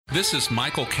This is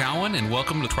Michael Cowan, and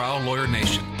welcome to Trial Lawyer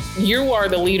Nation. You are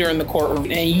the leader in the courtroom,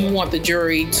 and you want the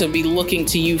jury to be looking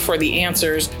to you for the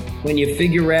answers. When you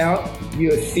figure out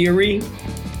your theory,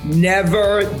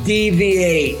 never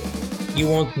deviate. You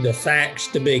want the facts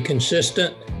to be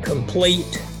consistent,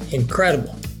 complete, and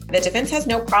credible. The defense has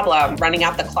no problem running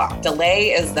out the clock.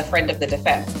 Delay is the friend of the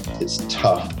defense. It's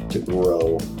tough to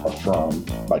grow a firm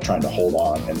by trying to hold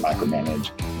on and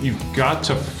micromanage. You've got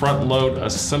to front load a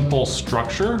simple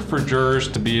structure for jurors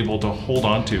to be able to hold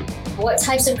on to. What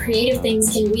types of creative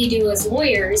things can we do as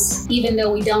lawyers, even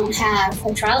though we don't have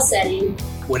a trial setting?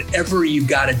 Whatever you've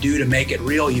got to do to make it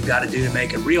real, you've got to do to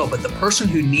make it real. But the person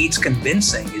who needs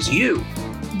convincing is you.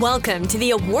 Welcome to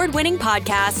the award-winning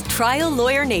podcast, Trial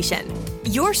Lawyer Nation.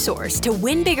 Your source to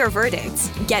win bigger verdicts,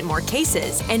 get more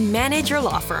cases, and manage your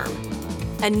law firm.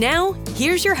 And now,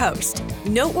 here's your host,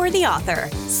 noteworthy author,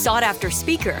 sought-after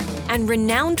speaker, and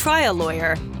renowned trial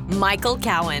lawyer, Michael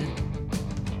Cowan.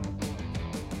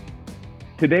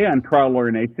 Today on Trial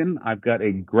Lawyer Nation, I've got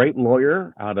a great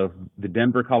lawyer out of the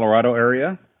Denver, Colorado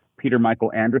area, Peter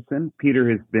Michael Anderson. Peter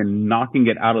has been knocking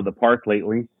it out of the park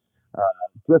lately.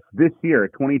 Just this year,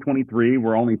 2023,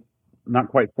 we're only not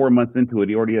quite 4 months into it.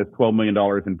 He already has $12 million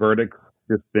in verdicts.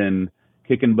 Just been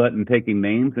kicking butt and taking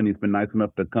names, and he's been nice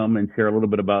enough to come and share a little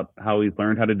bit about how he's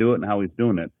learned how to do it and how he's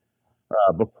doing it.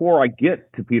 Before I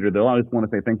get to Peter, though, I just want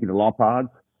to say thank you to LawPods.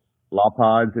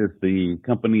 LawPods is the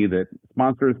company that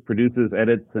sponsors, produces,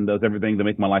 edits, and does everything to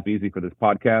make my life easy for this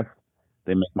podcast.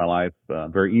 They make my life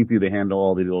very easy. They handle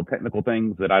all the little technical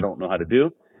things that I don't know how to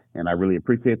do, and I really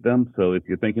appreciate them. So if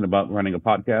you're thinking about running a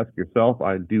podcast yourself,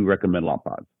 I do recommend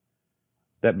LawPods.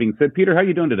 That being said, Peter, how are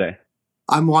you doing today?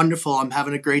 I'm wonderful. I'm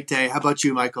having a great day. How about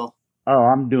you, Michael? Oh,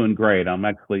 I'm doing great. I'm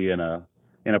actually in a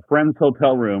friend's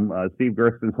hotel room, Steve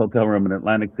Gersten's hotel room in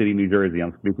Atlantic City, New Jersey.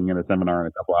 I'm speaking in a seminar in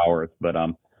a couple hours, but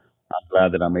I'm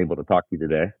glad that I'm able to talk to you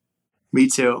today. Me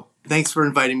too. Thanks for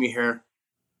inviting me here.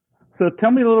 So tell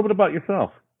me a little bit about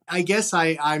yourself. I guess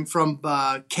I'm from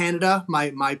Canada.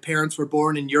 My parents were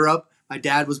born in Europe. My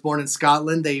dad was born in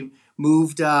Scotland. They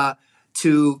moved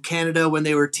to Canada when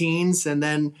they were teens, and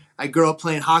then I grew up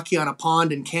playing hockey on a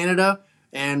pond in Canada.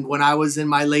 And when I was in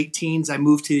my late teens, I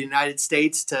moved to the United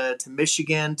States, to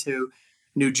Michigan, to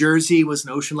New Jersey, was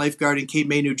an ocean lifeguard in Cape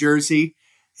May, New Jersey,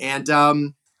 and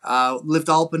lived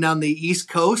all up and down the East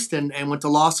Coast and went to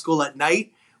law school at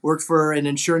night, worked for an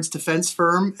insurance defense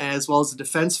firm as well as a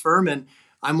defense firm. And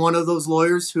I'm one of those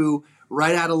lawyers who,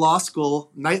 right out of law school,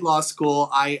 night law school,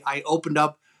 I opened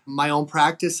up my own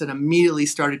practice and immediately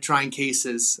started trying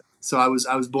cases. So I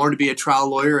was born to be a trial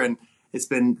lawyer, and it's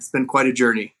been quite a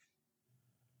journey.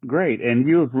 Great. And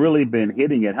you've really been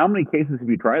hitting it. How many cases have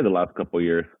you tried the last couple of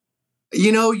years?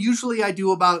 Usually I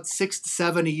do about 6 to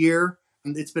 7 a year.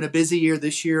 It's been a busy year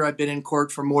this year. I've been in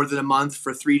court for more than a month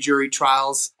for 3 jury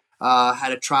trials.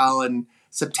 Had a trial in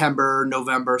September,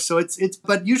 November. So it's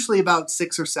but usually about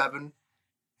 6 or 7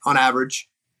 on average.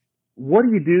 What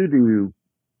do you do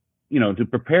to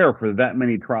prepare for that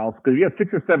many trials? Because you have 6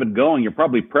 or 7 going, you're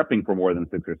probably prepping for more than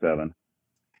 6 or 7.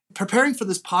 Preparing for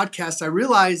this podcast, I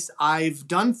realized I've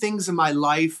done things in my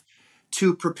life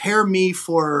to prepare me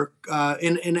for,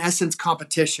 in essence,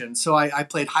 competition. So I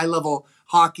played high-level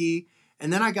hockey,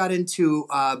 and then I got into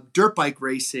dirt bike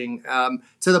racing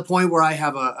to the point where I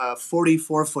have a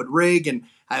 44-foot rig, and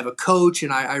I have a coach,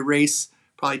 and I race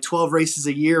probably 12 races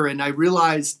a year. And I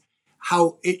realized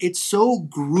how it's so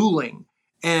grueling.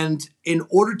 And in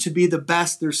order to be the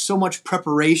best, there's so much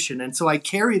preparation. And so I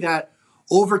carry that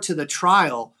over to the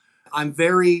trial. I'm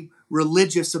very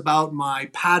religious about my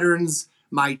patterns,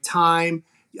 my time,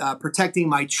 protecting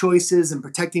my choices and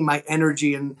protecting my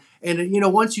energy. And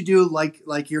once you do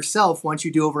like yourself, once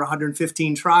you do over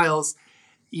 115 trials,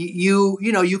 you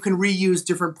can reuse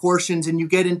different portions and you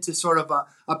get into sort of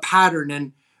a pattern.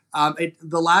 And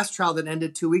the last trial that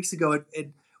ended 2 weeks ago,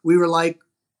 we were like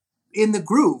in the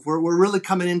groove. We're really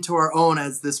coming into our own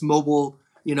as this mobile,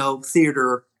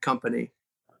 theater company.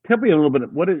 Tell me a little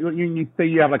bit. What you say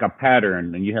you have like a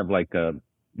pattern and you have like a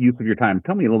use of your time.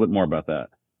 Tell me a little bit more about that.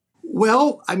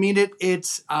 Well, I mean,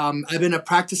 it's I've been a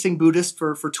practicing Buddhist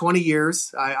for 20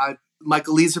 years.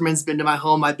 Michael Leizerman's been to my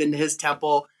home. I've been to his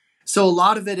temple. So a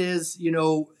lot of it is,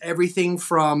 everything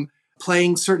from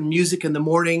playing certain music in the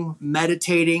morning,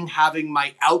 meditating, having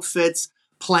my outfits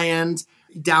planned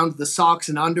down to the socks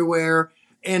and underwear,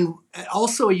 and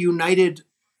also a united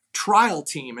trial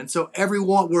team. And so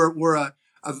everyone, we're a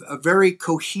very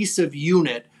cohesive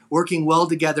unit working well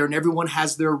together, and everyone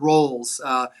has their roles.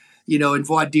 And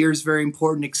voir dire is very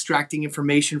important, extracting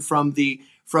information from the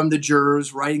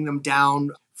jurors, writing them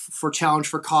down for challenge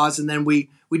for cause, and then we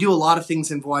we do a lot of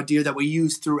things in voir dire that we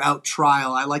use throughout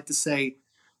trial. I like to say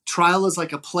trial is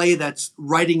like a play that's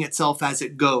writing itself as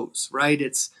it goes, right?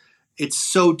 It's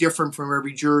so different from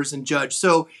every jurors and judge.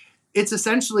 So it's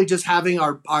essentially just having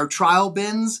our trial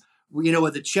bins,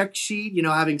 with a check sheet,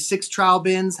 having 6 trial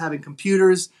bins, having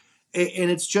computers.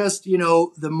 And it's just,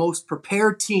 the most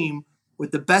prepared team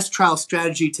with the best trial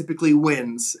strategy typically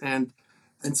wins. And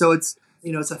so it's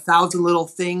 1,000 little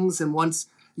things. And once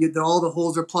all the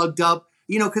holes are plugged up,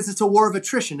 because it's a war of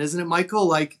attrition, isn't it, Michael?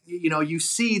 Like, you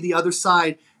see the other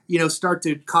side, start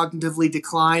to cognitively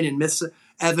decline and miss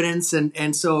evidence.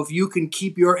 And so if you can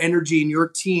keep your energy and your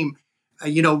team,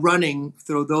 running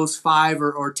through those 5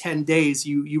 or 10 days,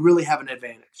 you really have an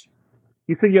advantage.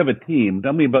 You said you have a team.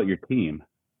 Tell me about your team.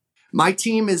 My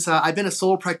team is, I've been a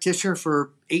solo practitioner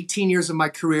for 18 years of my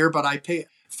career, but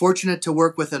fortunate to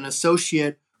work with an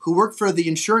associate who worked for the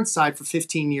insurance side for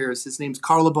 15 years. His name's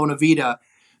Carlo Bonavita.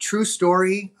 True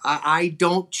story. I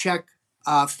don't check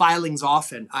filings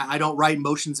often. I don't write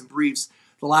motions and briefs.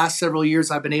 The last several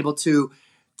years, I've been able to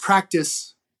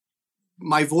practice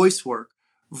my voice work,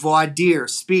 voir dire,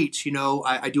 speech.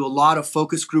 I do a lot of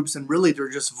focus groups, and really they're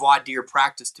just voir dire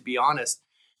practice, to be honest.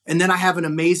 And then I have an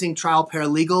amazing trial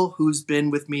paralegal who's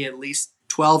been with me at least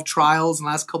 12 trials in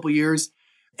the last couple of years,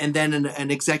 and then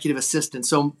an executive assistant.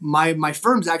 So my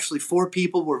firm's actually 4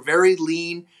 people. We're very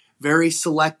lean, very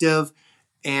selective.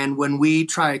 And when we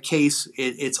try a case,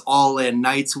 it's all in,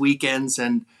 nights, weekends,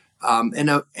 and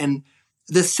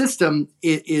the system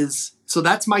is, so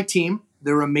that's my team.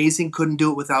 They're amazing. Couldn't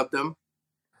do it without them.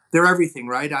 They're everything,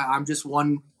 right? I'm just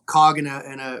one cog in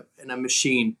a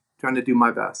machine trying to do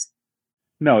my best.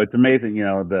 No, it's amazing.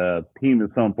 The team is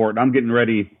so important. I'm getting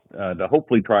ready to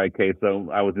hopefully try a case. So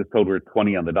I was just told we're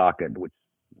 20 on the docket, which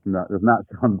does not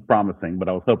sound promising, but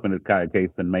I was hoping to try a case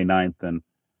in May 9th. And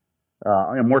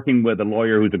I'm working with a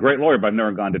lawyer who's a great lawyer, but I've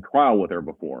never gone to trial with her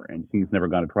before. And she's never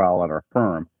gone to trial at our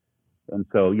firm. And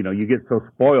so, you get so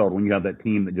spoiled when you have that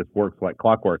team that just works like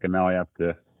clockwork. And now I have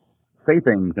to say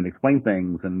things and explain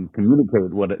things and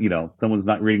communicate what, someone's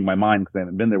not reading my mind because they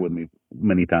haven't been there with me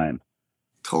many times.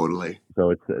 Totally. So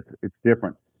it's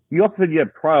different. You also said you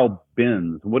have trial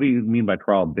bins. What do you mean by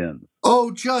trial bins?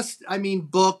 Oh,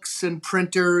 books and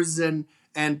printers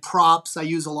and props. I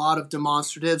use a lot of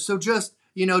demonstratives. So just,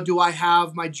 do I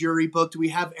have my jury book? Do we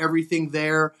have everything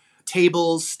there?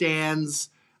 Tables, stands.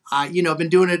 I've been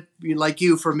doing it like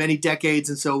you for many decades.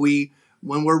 And so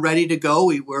when we're ready to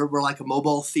go, we're like a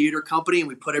mobile theater company, and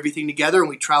we put everything together and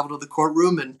we travel to the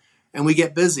courtroom and we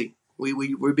get busy.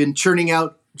 We've been churning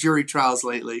out jury trials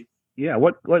lately. Yeah.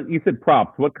 What you said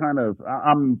props. What kind of,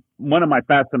 one of my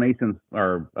fascinations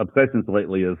or obsessions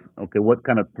lately is, okay, what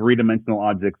kind of 3-dimensional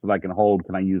objects that I can hold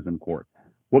can I use in court?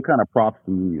 What kind of props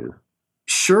do you use?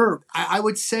 Sure. I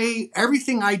would say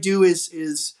everything I do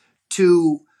is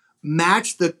to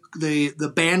match the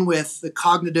bandwidth, the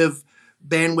cognitive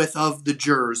bandwidth of the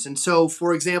jurors. And so,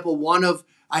 for example,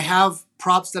 I have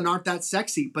props that aren't that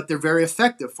sexy, but they're very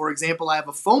effective. For example, I have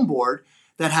a foam board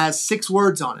that has 6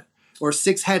 words on it, or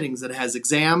 6 headings. That has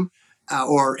exam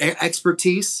or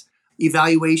expertise,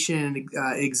 evaluation and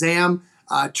exam,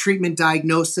 treatment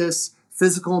diagnosis,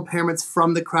 physical impairments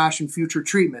from the crash, and future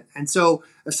treatment. And so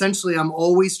essentially I'm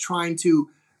always trying to,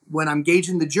 when I'm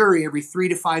gauging the jury, every 3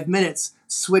 to 5 minutes,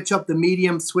 switch up the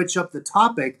medium, switch up the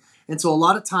topic. And so a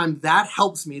lot of time that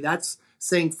helps me. That's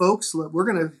saying, folks, we're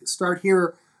going to start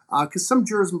here because some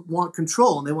jurors want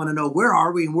control and they want to know where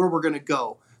are we and where we're going to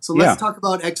go. So let's talk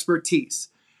about expertise.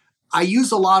 I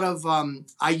use a lot of,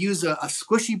 I use a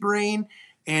squishy brain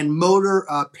and motor,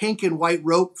 pink and white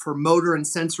rope for motor and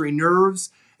sensory nerves.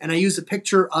 And I use a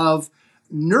picture of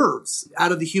nerves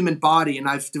out of the human body. And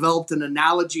I've developed an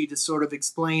analogy to sort of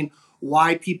explain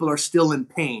why people are still in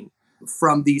pain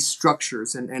from these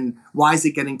structures and why is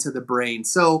it getting to the brain.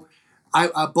 So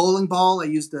a bowling ball, I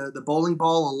use the bowling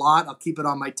ball a lot. I'll keep it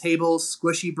on my table,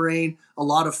 squishy brain, a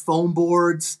lot of foam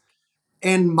boards,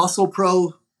 and Muscle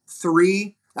Pro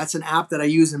 3. That's an app that I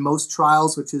use in most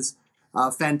trials, which is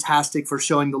fantastic for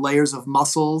showing the layers of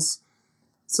muscles.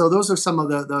 So those are some of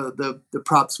the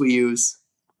props we use.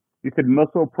 You said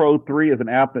Muscle Pro 3 is an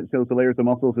app that shows the layers of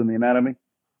muscles in the anatomy?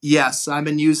 Yes, I've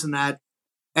been using that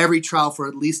every trial for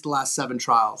at least the last 7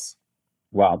 trials.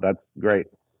 Wow, that's great.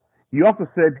 You also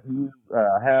said you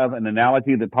have an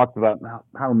analogy that talks about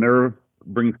how nerve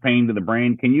brings pain to the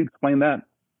brain. Can you explain that?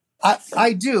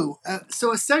 I do.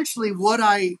 So essentially what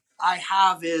I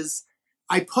have is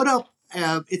I put up,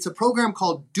 it's a program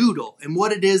called Doodle. And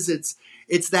what it is,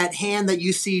 it's that hand that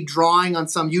you see drawing on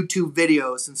some YouTube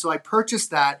videos. And so I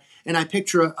purchased that and I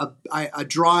picture a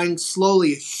drawing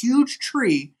slowly, a huge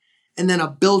tree and then a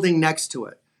building next to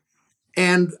it.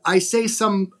 And I say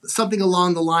something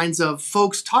along the lines of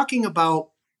folks talking about,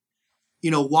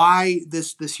 why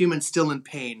this human's still in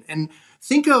pain. And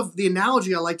think of the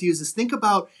analogy I like to use is think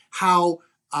about how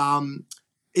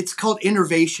it's called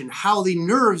innervation, how the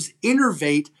nerves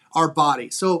innervate our body.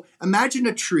 So imagine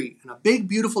a tree, and a big,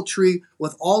 beautiful tree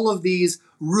with all of these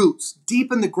roots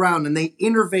deep in the ground, and they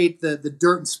innervate the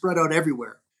dirt and spread out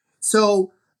everywhere.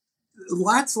 So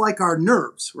that's like our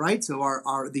nerves, right? So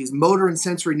our these motor and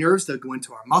sensory nerves that go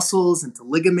into our muscles, into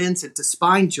ligaments, into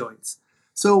spine joints.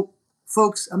 So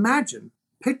folks, imagine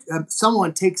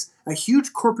someone takes a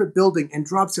huge corporate building and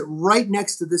drops it right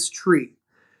next to this tree,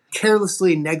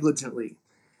 carelessly, negligently.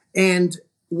 And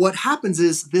what happens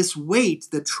is this weight,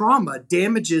 the trauma,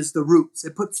 damages the roots.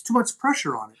 It puts too much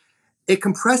pressure on it. It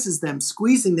compresses them,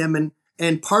 squeezing them,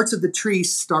 and parts of the tree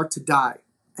start to die.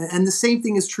 And the same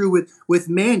thing is true with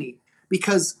Manny,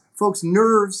 because folks,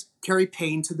 nerves carry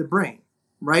pain to the brain,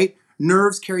 right?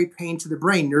 Nerves carry pain to the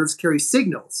brain. Nerves carry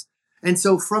signals. And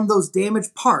so from those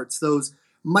damaged parts, those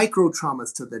micro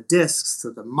traumas to the discs,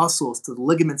 to the muscles, to the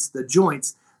ligaments, to the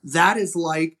joints, that is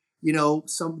like,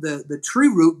 the tree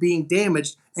root being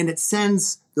damaged, and it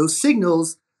sends those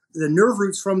signals. The nerve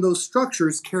roots from those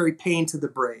structures carry pain to the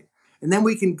brain. And then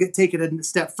we can take it a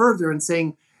step further and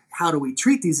saying, how do we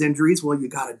treat these injuries? Well, you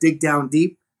got to dig down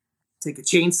deep, take a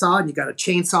chainsaw, and you got to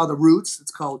chainsaw the roots.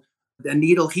 It's called, the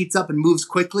needle heats up and moves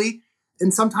quickly.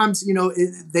 And sometimes,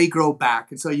 they grow back.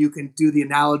 And so you can do the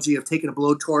analogy of taking a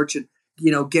blowtorch and,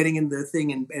 getting in the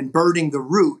thing and burning the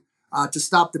root to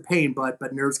stop the pain. But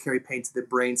nerves carry pain to the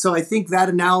brain. So I think that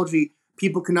analogy,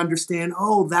 people can understand,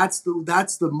 that's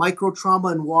the micro trauma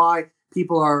and why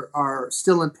people are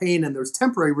still in pain, and there's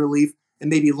temporary relief and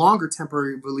maybe longer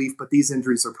temporary relief, but these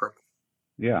injuries are permanent.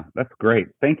 Yeah, that's great.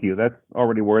 Thank you. That's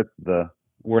already worth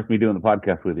me doing the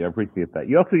podcast with you. I appreciate that.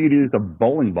 You also use a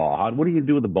bowling ball. What do you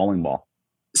do with a bowling ball?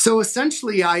 So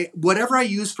essentially, whatever I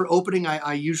use for opening,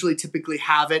 I usually typically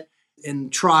have it in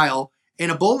trial.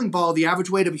 And a bowling ball, the average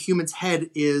weight of a human's head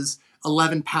is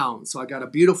 11 pounds. So I got a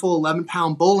beautiful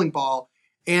 11-pound bowling ball,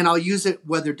 and I'll use it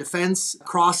whether defense,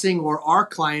 crossing, or our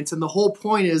clients. And the whole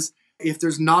point is, if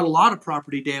there's not a lot of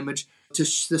property damage, to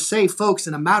say, folks,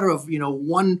 in a matter of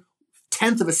 1/10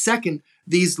 of a second,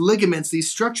 these ligaments, these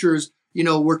structures,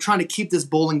 we're trying to keep this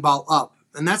bowling ball up.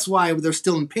 And that's why they're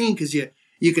still in pain, because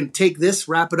you can take this,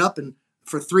 wrap it up, and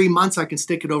for 3 months I can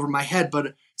stick it over my head.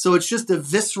 But so it's just a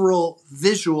visceral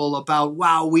visual about,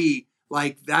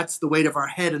 like that's the weight of our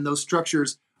head, and those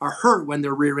structures are hurt when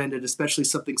they're rear-ended, especially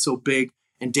something so big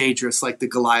and dangerous like the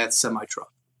Goliath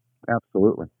semi-truck.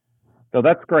 Absolutely. So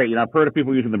that's great. I've heard of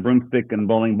people using the broomstick and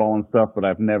bowling ball and stuff, but I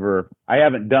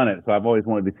haven't done it. So I've always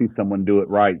wanted to see someone do it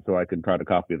right so I can try to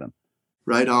copy them.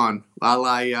 Right on. Well,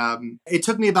 it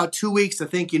took me about 2 weeks to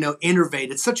think,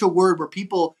 innervate. It's such a word where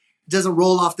people, it doesn't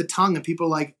roll off the tongue, and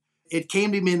people it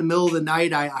came to me in the middle of the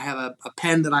night. I have a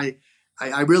pen that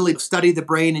I really study the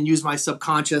brain and use my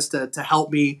subconscious to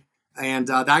help me. And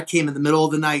that came in the middle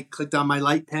of the night, clicked on my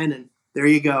light pen, and there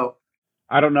you go.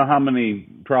 I don't know how many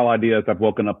trial ideas I've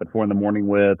woken up at 4 a.m.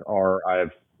 with, or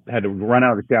I've had to run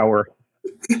out of the shower,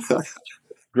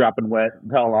 dropping wet,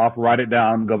 towel off, write it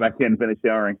down, go back in, finish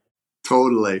showering.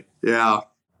 Totally. Yeah.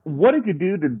 What did you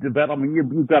do to develop? I mean,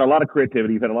 you've got a lot of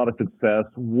creativity. You've had a lot of success.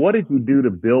 What did you do to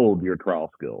build your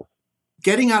trial skills?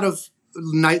 Getting out of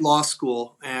night law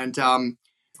school, and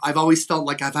I've always felt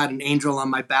like I've had an angel on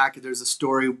my back. There's a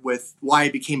story with why I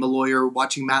became a lawyer,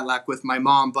 watching Matlack with my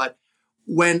mom. But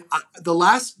when the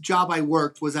last job I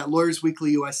worked was at Lawyers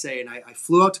Weekly USA, and I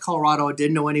flew out to Colorado. I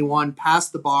didn't know anyone,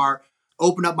 passed the bar,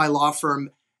 opened up my law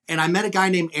firm, and I met a guy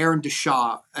named Aaron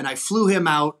Deshaw, and I flew him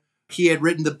out. He had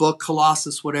written the book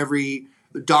Colossus, What Every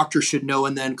Doctor Should Know,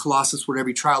 and then Colossus, What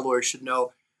Every Trial Lawyer Should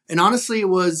Know. And honestly, it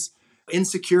was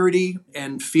insecurity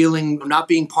and feeling not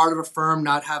being part of a firm,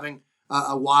 not having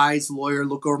a wise lawyer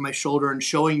look over my shoulder and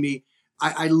showing me.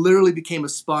 I literally became a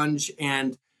sponge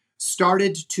and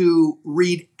started to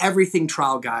read everything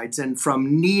trial guides, and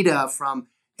from NEDA, from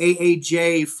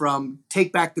AAJ, from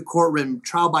Take Back the Courtroom,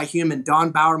 Trial by Human,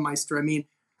 Don Bauermeister. I mean,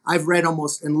 I've read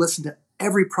almost and listened to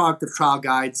every product of trial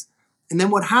guides. And then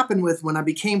what happened when I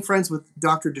became friends with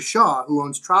Dr. Deshaw, who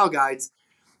owns Trial Guides,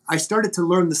 I started to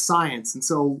learn the science. And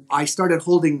so I started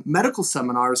holding medical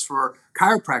seminars for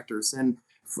chiropractors. And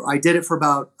I did it for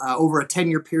about over a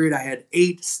 10-year period. I had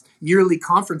 8 yearly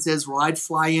conferences where I'd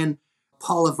fly in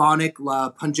Paul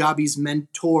Evanek, Punjabi's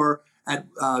mentor at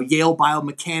Yale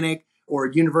Biomechanic, or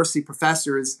university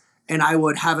professors, and I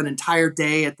would have an entire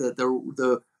day at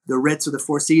the Ritz or the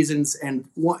Four Seasons, and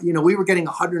we were getting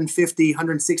 150,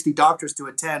 160 doctors to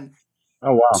attend.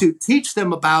 Oh, wow. To teach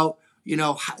them about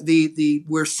the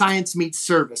where science meets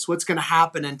service, what's going to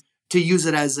happen, and to use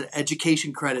it as an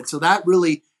education credit. So that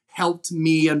really helped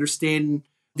me understand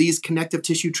these connective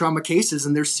tissue trauma cases,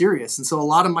 and they're serious. And so a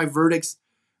lot of my verdicts,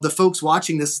 the folks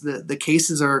watching this, the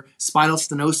cases are spinal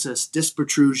stenosis, disc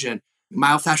protrusion,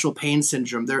 myofascial pain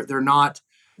syndrome.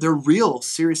 They're real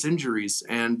serious injuries.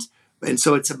 And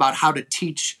so it's about how to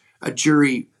teach a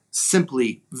jury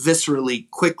simply, viscerally,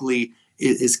 quickly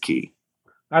is key.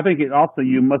 I think it also,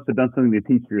 you must have done something to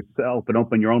teach yourself and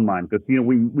open your own mind, because,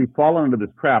 we fall into this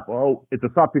trap. Oh, it's a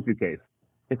soft tissue case.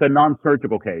 It's a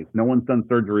non-surgical case. No one's done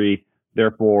surgery,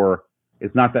 therefore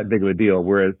it's not that big of a deal.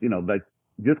 Whereas, like,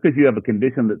 just because you have a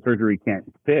condition that surgery can't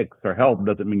fix or help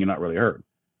doesn't mean you're not really hurt.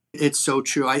 It's so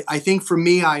true. I think for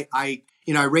me, I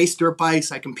race dirt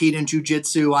bikes. I compete in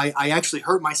jiu-jitsu. I actually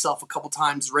hurt myself a couple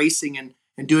times racing and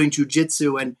doing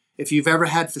jiu-jitsu. And if you've ever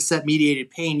had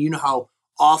facet-mediated pain, you know how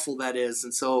awful that is.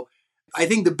 And so I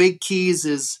think the big keys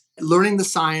is learning the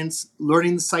science,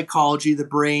 learning the psychology, the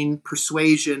brain,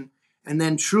 persuasion. And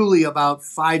then truly about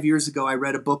 5 years ago, I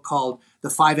read a book called The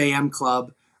 5 a.m.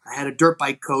 Club. I had a dirt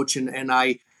bike coach and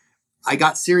I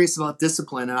got serious about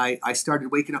discipline. And I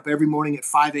started waking up every morning at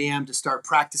 5 a.m. to start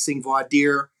practicing voir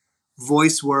dire,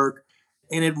 voice work.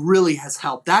 And it really has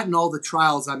helped. That and all the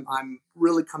trials, I'm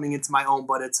really coming into my own,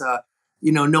 but it's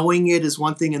knowing it is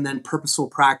one thing. And then purposeful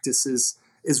practice is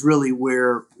really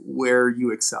where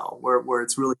you excel, where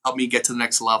it's really helped me get to the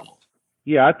next level.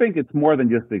 Yeah, I think it's more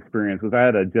than just the experience. Because I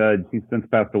had a judge, he's since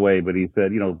passed away, but he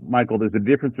said, Michael, there's a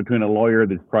difference between a lawyer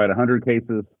that's tried 100 cases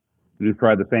and who's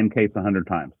tried the same case 100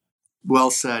 times. Well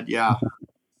said. Yeah.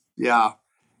 Yeah.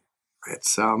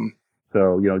 It's, So,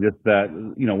 just that,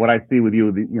 what I see with you,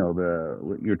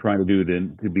 what you're trying to do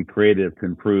to be creative, to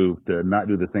improve, to not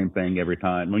do the same thing every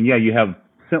time. I mean, yeah, you have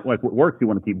like what works you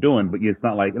want to keep doing, but it doesn't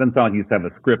sound like you just have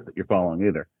a script that you're following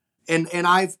either. And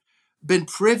I've been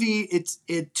privy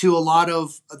to a lot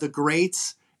of the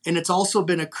greats, and it's also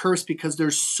been a curse because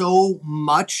there's so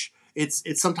much. It's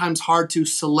sometimes hard to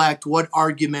select what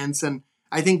arguments. And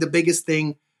I think the biggest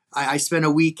thing, I spent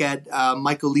a week at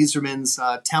Michael Lieserman's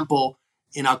temple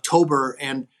in October,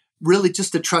 and really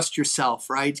just to trust yourself,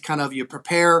 right? Kind of you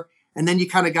prepare, and then you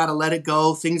kind of got to let it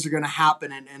go. Things are going to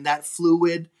happen, and that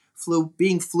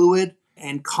being fluid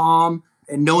and calm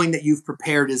and knowing that you've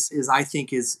prepared is I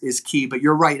think is key. But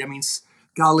you're right. I mean,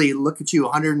 golly, look at you,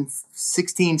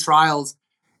 116 trials.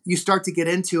 You start to get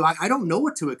into, I don't know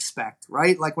what to expect,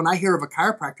 right? Like when I hear of a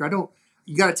chiropractor,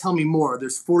 you got to tell me more.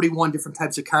 There's 41 different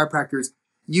types of chiropractors.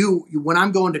 When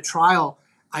I'm going to trial,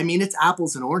 I mean, it's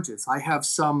apples and oranges. I have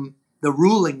the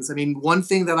rulings. I mean, one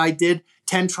thing that I did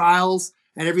 10 trials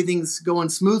and everything's going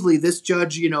smoothly. This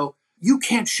judge, you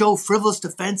can't show frivolous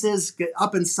defenses, get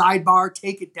up in sidebar,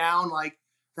 take it down. Like,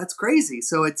 that's crazy.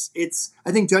 So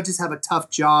I think judges have a tough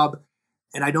job,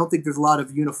 and I don't think there's a lot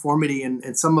of uniformity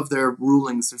in some of their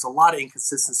rulings. There's a lot of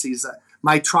inconsistencies.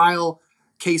 My trial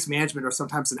case management are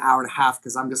sometimes an hour and a half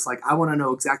because I'm just like, I want to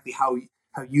know exactly how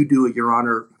you do it, Your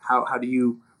Honor. How do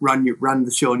you run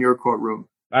the show in your courtroom?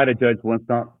 I had a judge once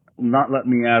not let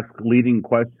me ask leading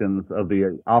questions of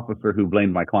the officer who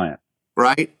blamed my client.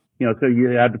 Right. So you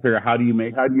had to figure out how do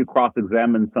you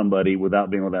cross-examine somebody without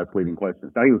being able to ask leading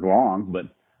questions. Now, he was wrong, but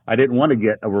I didn't want to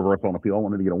get a reversal on appeal. I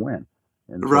wanted to get a win.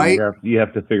 And so right. You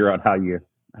have to figure out how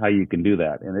you can do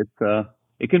that. And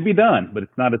it can be done, but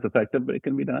it's not as effective, but it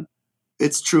can be done.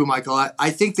 It's true, Michael. I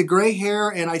think the gray hair,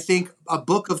 and I think a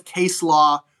book of case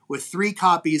law with 3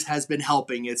 copies has been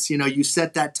helping. It's, you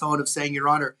set that tone of saying, Your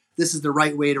Honor, this is the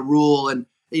right way to rule. And,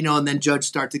 and then judge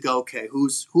start to go, okay, who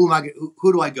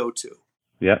do I go to?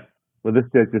 Yeah. Well, this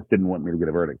judge just didn't want me to get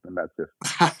a verdict, and that's just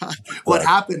what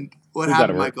happened. What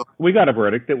happened, Michael? We got a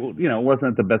verdict. It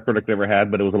wasn't the best verdict I ever had,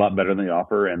 but it was a lot better than the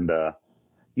offer. And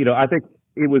I think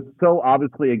it was so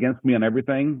obviously against me on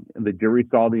everything. The jury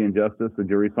saw the injustice. The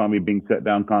jury saw me being shut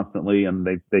down constantly, and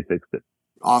they fixed it.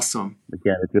 Awesome.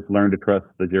 Again, it's just learn to trust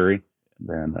the jury.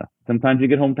 Then sometimes you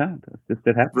get hometown.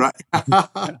 It happens.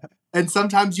 Right. And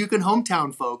sometimes you can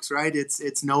hometown folks, right?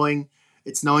 It's knowing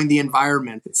the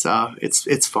environment.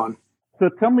 It's fun. So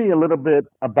tell me a little bit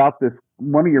about this,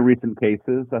 one of your recent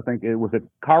cases. I think it was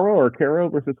Caro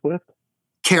versus Swift?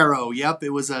 Caro, yep.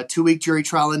 It was a 2-week jury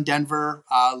trial in Denver,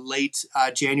 late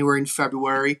January and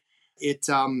February.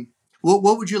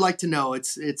 What would you like to know?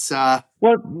 It's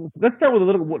well, let's start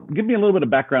with give me a little bit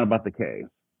of background about the case.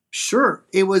 Sure.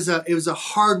 It was a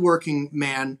hardworking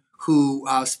man who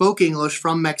spoke English,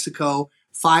 from Mexico,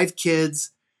 5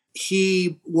 kids.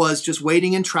 He was just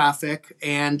waiting in traffic,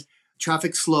 and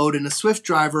traffic slowed, and a Swift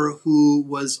driver who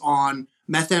was on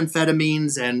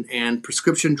methamphetamines and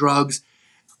prescription drugs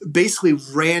basically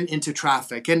ran into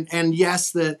traffic. And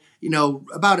yes,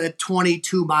 about at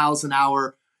 22 miles an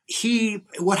hour,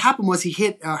 what happened was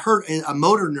he hurt a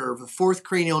motor nerve, a fourth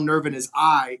cranial nerve in his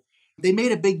eye. They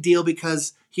made a big deal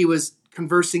because he was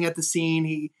conversing at the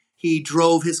scene. He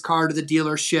drove his car to the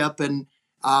dealership and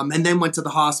then went to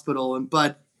the hospital.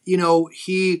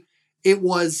 It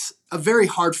was a very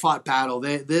hard fought battle.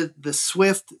 The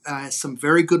SWIFT, some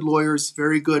very good lawyers,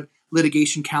 very good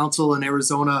litigation counsel in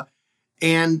Arizona.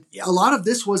 And a lot of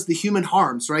this was the human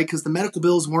harms, right? Because the medical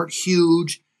bills weren't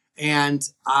huge. And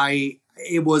I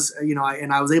was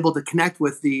able to connect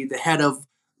with the head of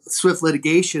SWIFT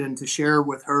litigation and to share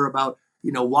with her about,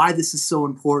 why this is so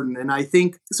important. And I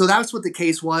think, so that's what the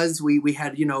case was. We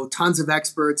had, tons of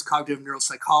experts, cognitive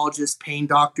neuropsychologists, pain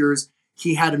doctors.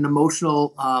 He had an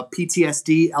emotional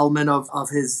PTSD element of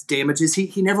his damages.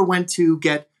 He never went to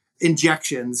get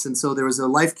injections. And so there was a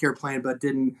life care plan, but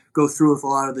didn't go through with a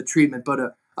lot of the treatment. But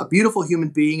a beautiful human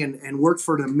being and worked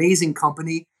for an amazing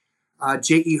company,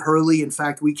 J.E. Hurley. In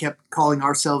fact, we kept calling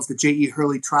ourselves the J.E.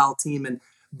 Hurley trial team, and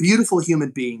beautiful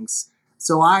human beings.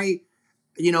 So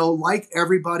like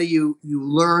everybody, you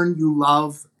learn, you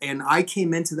love. And I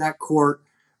came into that court.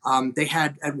 They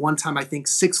had at one time, I think,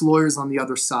 6 lawyers on the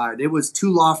other side. It was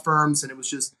 2 law firms, and it was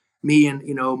just me and,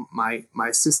 my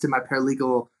assistant, my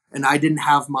paralegal, and I didn't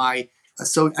have I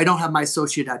don't have my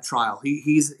associate at trial.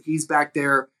 He's back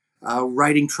there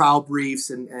writing trial briefs,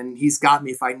 and he's got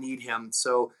me if I need him.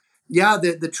 So yeah,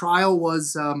 the trial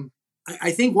was,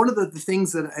 I think one of the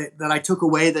things that I took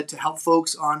away to help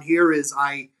folks on here is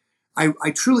I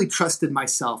truly trusted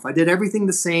myself. I did everything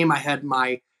the same. I had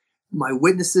my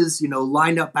witnesses,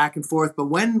 lined up back and forth. But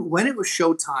when it was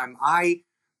showtime, I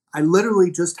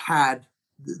literally just had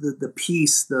the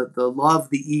peace, the love,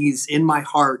 the ease in my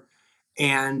heart.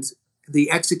 And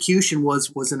the execution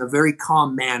was in a very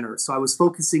calm manner. So I was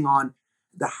focusing on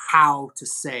the how to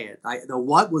say it. The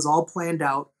what was all planned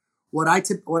out. What I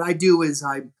do is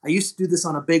I used to do this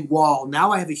on a big wall.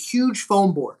 Now I have a huge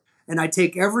foam board, and I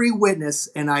take every witness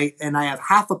and I have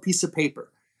half a piece of paper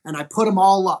and I put them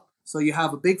all up. So you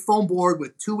have a big foam board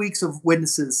with 2 weeks of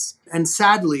witnesses. And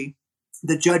sadly,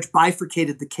 the judge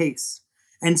bifurcated the case,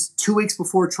 and 2 weeks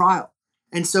before trial.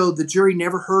 And so the jury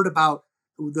never heard about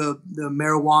the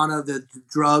marijuana, the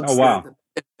drugs, the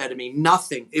amphetamine,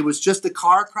 nothing. It was just a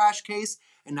car crash case.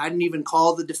 And I didn't even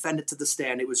call the defendant to the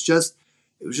stand. It was just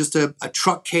a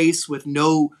truck case with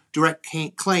no direct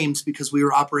claims because we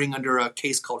were operating under a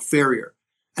case called Farrier.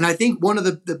 And I think one of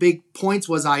the big points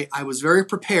was I was very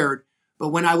prepared, but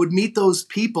when I would meet those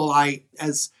people, I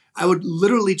would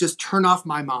literally just turn off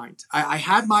my mind. I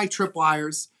had my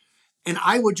tripwires, and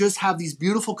I would just have these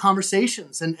beautiful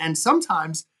conversations. And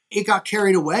sometimes it got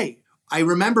carried away. I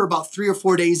remember about 3 or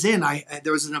 4 days in,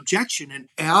 there was an objection, and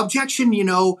an objection,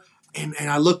 and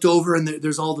I looked over, and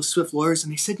there's all the SWIFT lawyers,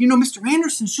 and he said, Mr.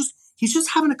 Anderson's he's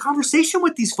just having a conversation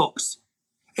with these folks,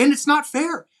 and it's not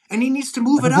fair, and he needs to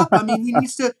move it up. I mean, he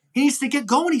needs to get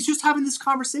going. He's just having this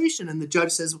conversation, and the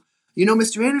judge says,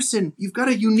 Mr. Anderson, you've got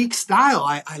a unique style.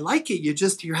 I like it.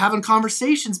 You're having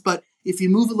conversations, but if you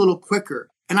move a little quicker.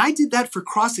 And I did that for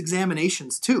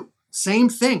cross-examinations too. Same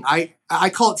thing. I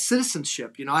call it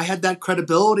citizenship. I had that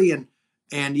credibility and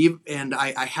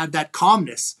I had that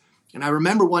calmness. And I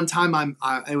remember one time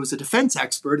I was a defense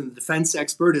expert, and the defense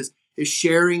expert is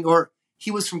sharing, or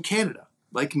he was from Canada,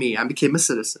 like me. I became a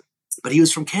citizen, but he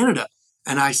was from Canada.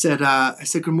 And I said,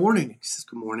 good morning. He says,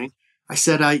 good morning. I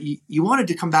said, you wanted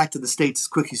to come back to the States as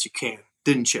quick as you can,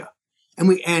 didn't you?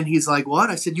 And he's like, what?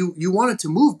 I said, you wanted to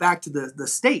move back to the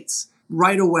States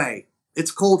right away.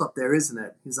 It's cold up there, isn't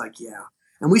it? He's like, yeah.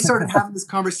 And we started having this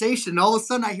conversation, and all of a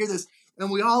sudden I hear this,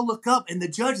 and we all look up, and the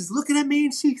judge is looking at me,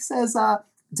 and she says,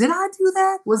 did I do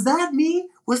that? Was that me?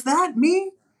 Was that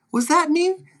me? Was that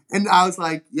me? And I was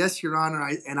like, yes, Your Honor.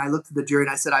 And I looked at the jury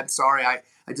and I said, I'm sorry. I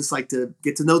just like to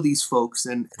get to know these folks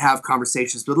and have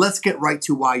conversations, but let's get right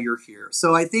to why you're here.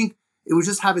 So I think it was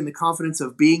just having the confidence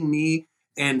of being me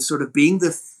and sort of being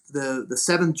the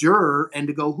seventh juror, and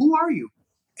to go, who are you?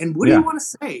 And what do you want to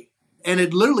say? And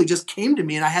it literally just came to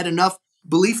me, and I had enough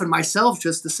belief in myself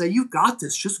just to say, you've got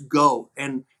this, just go.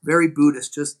 And very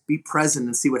Buddhist, just be present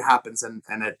and see what happens. And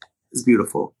it is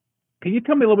beautiful. Can you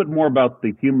tell me a little bit more about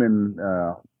the human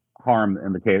harm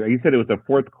in the case? You said it was a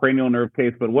fourth cranial nerve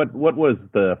case, but what was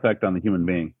the effect on the human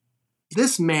being?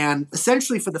 This man,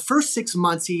 essentially for the first 6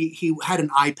 months, he had an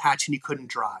eye patch and he couldn't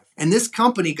drive. And this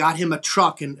company got him a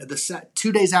truck, and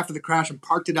 2 days after the crash, and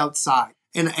parked it outside.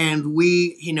 And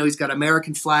we, he's got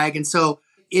American flag. And so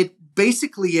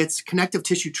it's connective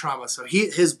tissue trauma. So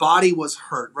his body was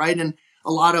hurt, right? And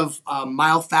a lot of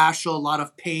myofascial, a lot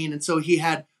of pain. And so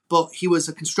he was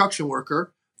a construction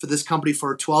worker, for this company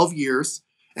for 12 years.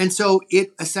 And so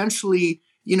it essentially,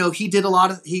 he did a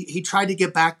lot of, he tried to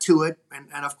get back to it.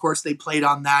 And of course they played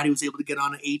on that. He was able to get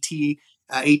on an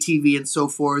ATV and so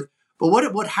forth. But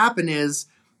what happened is,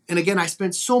 and again, I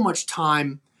spent so much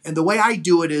time, and the way I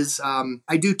do it is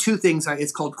I do two things.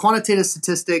 It's called quantitative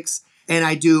statistics, and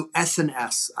I do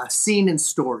S&S, scene and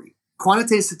story.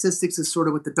 Quantitative statistics is sort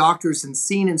of with the doctors, and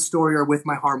scene and story are with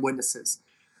my harm witnesses.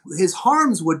 His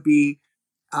harms would be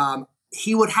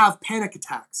he would have panic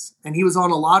attacks, and he was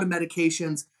on a lot of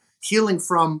medications, healing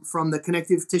from the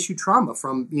connective tissue trauma,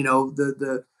 from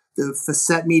the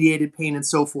facet mediated pain and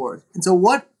so forth. And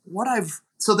so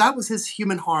so that was his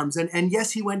human harms. And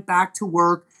yes, he went back to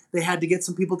work. They had to get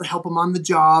some people to help him on the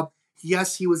job.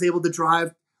 Yes, he was able to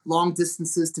drive long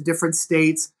distances to different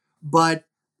states, but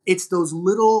it's those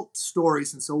little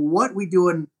stories. And so what we do,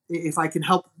 and if I can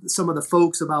help some of the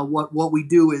folks about what we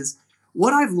do, is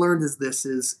what I've learned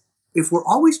is if we're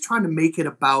always trying to make it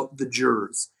about the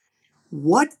jurors,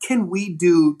 what can we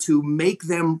do to make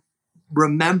them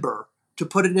remember, to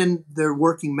put it in their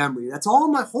working memory? That's all.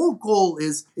 My whole goal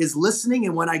is listening.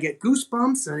 And when I get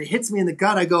goosebumps and it hits me in the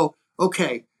gut, I go,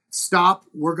 okay, stop.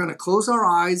 We're going to close our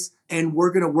eyes and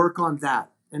we're going to work on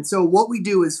that. And so what we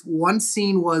do is, one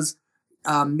scene was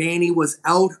Manny was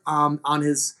out on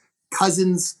his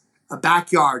cousin's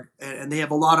backyard, and they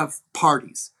have a lot of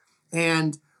parties.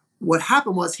 And what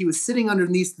happened was he was sitting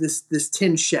underneath this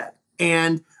tin shed,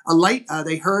 and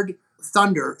they heard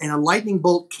thunder, and a lightning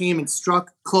bolt came and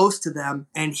struck close to them,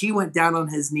 and he went down on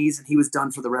his knees, and he was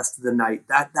done for the rest of the night.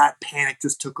 That panic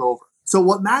just took over. So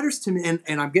what matters to me,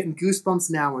 and I'm getting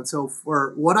goosebumps now, and so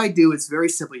for what I do, it's very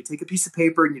simple. You take a piece of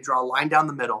paper and you draw a line down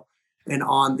the middle, and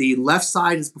on the left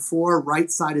side is before,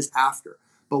 right side is after.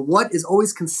 But what is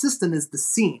always consistent is the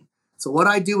scene. So what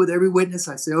I do with every witness,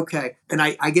 I say, okay, and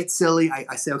I get silly.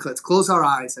 I say, okay, let's close our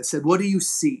eyes. I said, what do you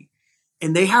see?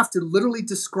 And they have to literally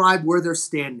describe where they're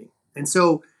standing. And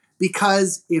so,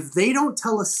 because if they don't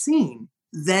tell a scene,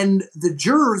 then the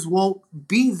jurors won't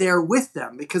be there with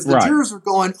them, because the jurors are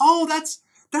going, oh,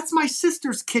 that's my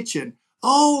sister's kitchen.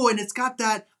 Oh, and it's got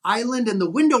that island and the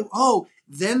window. Oh,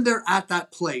 then they're at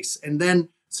that place. And then,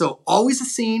 so always a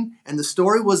scene, and the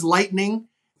story was lightning.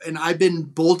 And I've been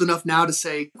bold enough now to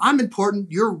say, I'm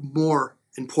important. You're more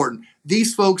important.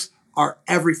 These folks are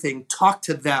everything. Talk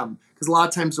to them. Because a lot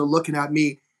of times they're looking at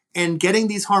me, and getting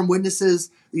these harm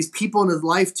witnesses, these people in his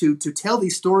life to tell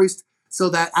these stories, so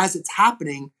that as it's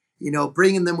happening,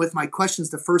 bringing them with my questions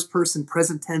to first person,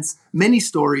 present tense, many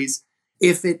stories.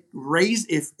 If it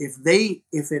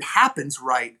happens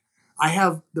right, I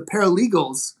have the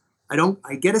paralegals.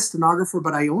 I get a stenographer,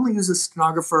 but I only use a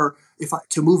stenographer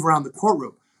to move around the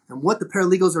courtroom. And what the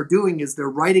paralegals are doing is they're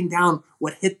writing down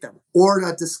what hit them, or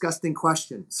a disgusting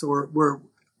question. So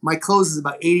my close is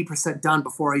about 80% done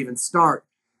before I even start.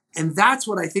 And that's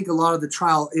what I think a lot of the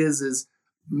trial is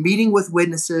meeting with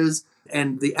witnesses,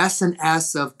 and the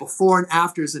S&S of before and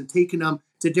afters, and taking them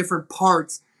to different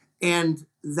parts. And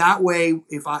that way,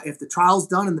 if the trial's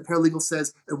done and the paralegal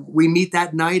says, we meet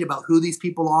that night about who these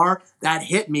people are, that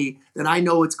hit me, then I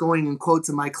know it's going in quotes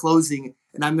in my closing,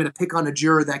 and I'm going to pick on a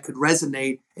juror that could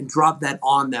resonate and drop that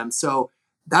on them. So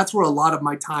that's where a lot of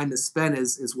my time is spent,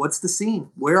 is what's the scene?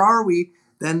 Where are we?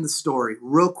 Then the story.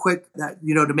 Real quick, that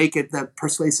to make it that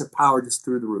persuasive power just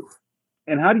through the roof.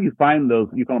 And how do you find those,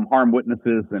 you call them harm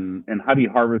witnesses, and how do you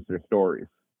harvest their stories?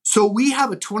 So we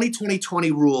have a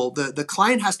 20-20-20 rule. The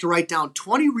client has to write down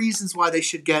 20 reasons why they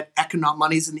should get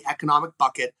monies in the economic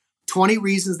bucket, 20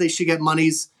 reasons they should get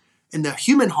monies in the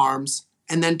human harms,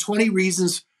 and then 20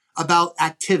 reasons about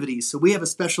activities. So we have a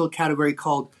special category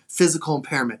called physical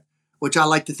impairment, which I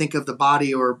like to think of the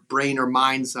body or brain or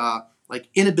mind's like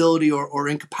inability or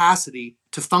incapacity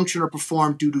to function or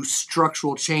perform due to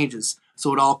structural changes.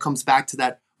 So it all comes back to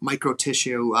that micro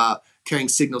tissue carrying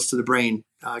signals to the brain,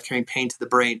 carrying pain to the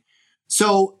brain.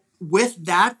 So with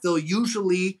that, they'll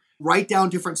usually write down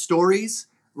different stories,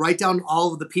 write down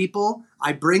all of the people.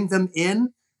 I bring them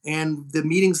in, and the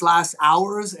meetings last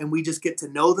hours, and we just get to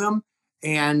know them,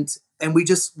 and we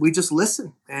just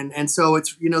listen. And so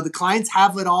it's, the clients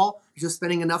have it all. You're just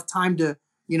spending enough time to,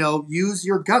 use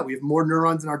your gut. We have more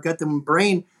neurons in our gut than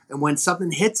brain. And when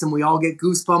something hits them, we all get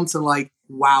goosebumps and like,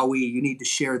 wowee, you need to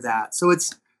share that. So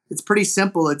it's pretty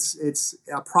simple. It's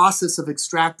a process of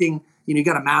extracting, you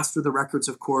got to master the records,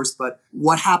 of course, but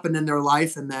what happened in their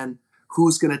life, and then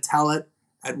who's going to tell it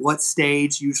at what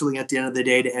stage, usually at the end of the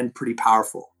day, to end pretty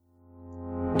powerful.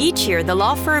 Each year, the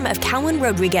law firm of Cowan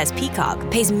Rodriguez Peacock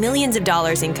pays millions of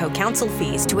dollars in co-counsel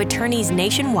fees to attorneys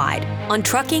nationwide on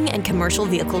trucking and commercial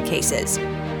vehicle cases.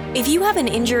 If you have an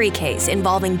injury case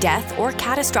involving death or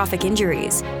catastrophic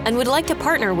injuries and would like to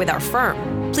partner with our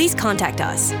firm, please contact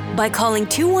us by calling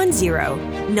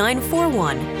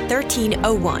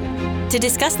 210-941-1301 to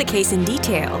discuss the case in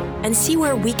detail and see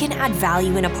where we can add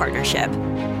value in a partnership.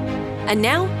 And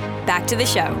now, back to the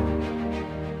show.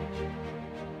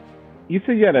 You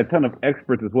said you had a ton of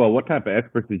experts as well. What type of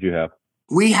experts did you have?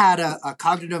 We had a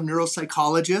cognitive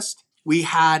neuropsychologist. We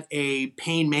had a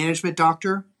pain management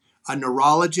doctor, a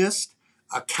neurologist,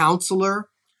 a counselor,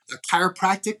 a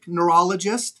chiropractic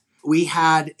neurologist. We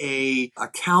had a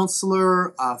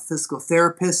counselor, a physical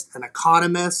therapist, an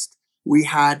economist. We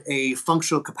had a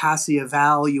functional capacity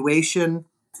evaluation,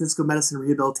 physical medicine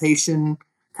rehabilitation,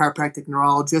 chiropractic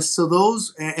neurologist. So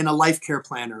those, and a life care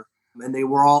planner. And they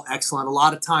were all excellent. A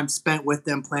lot of time spent with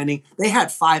them planning. They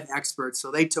had 5 experts,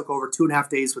 so they took over 2.5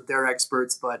 days with their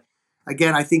experts. But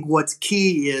again, I think what's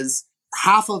key is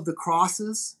half of the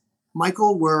crosses,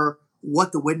 Michael, were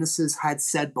what the witnesses had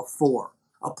said before.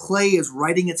 A play is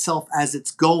writing itself as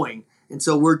it's going. And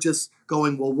so we're just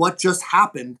going, well, what just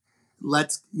happened?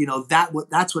 That's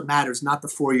what matters, not the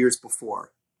 4 years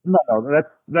before. No,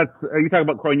 that's. Are you talking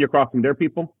about when you're crossing their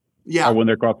people? Yeah. Or when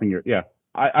they're crossing your? Yeah.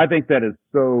 I think that is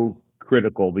so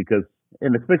critical because,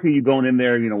 and especially you going in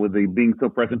there, with the being so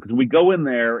present, because we go in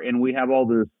there and we have all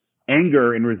this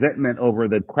anger and resentment over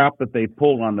the crap that they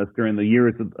pulled on us during the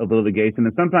years of litigation.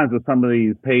 And sometimes with some of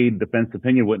these paid defense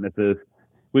opinion witnesses,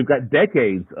 we've got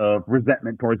decades of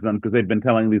resentment towards them because they've been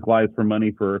telling these lies for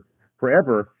money for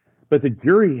forever. But the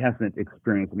jury hasn't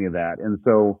experienced any of that. And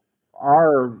so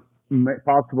our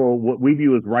possible, what we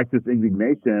view as righteous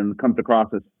indignation comes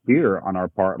across as fear on our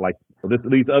part. Like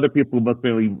these other people must be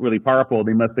really, really powerful.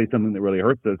 They must say something that really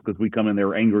hurts us because we come in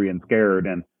there angry and scared.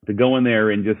 And to go in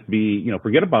there and just be,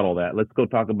 forget about all that. Let's go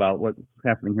talk about what's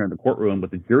happening here in the courtroom,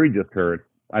 what the jury just heard.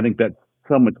 I think that's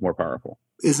so much more powerful.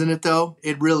 Isn't it though?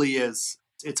 It really is.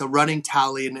 It's a running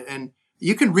tally, and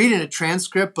you can read in a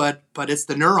transcript, but it's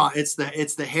the neuron, it's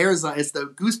the hairs, it's the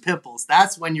goose pimples.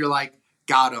 That's when you're like,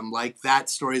 got them. Like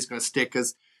that story is going to stick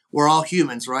because we're all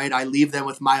humans, right? I leave them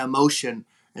with my emotion.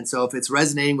 And so if it's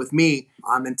resonating with me,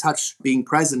 I'm in touch being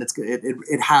present.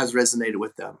 It has resonated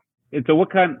with them. And so what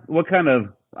kind of,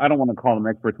 I don't want to call them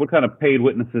experts, what kind of paid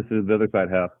witnesses does the other side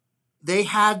have? They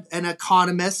had an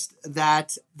economist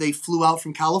that they flew out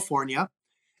from California.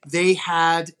 They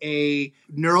had a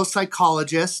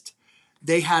neuropsychologist.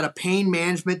 They had a pain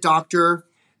management doctor.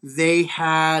 They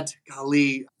had,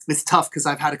 golly, it's tough because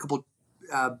I've had a couple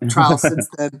trials since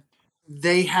then.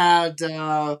 They had,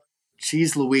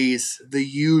 geez Louise, the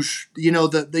usual,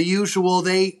 the usual.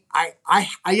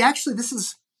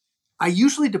 I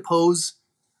usually depose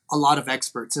a lot of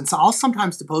experts, and so I'll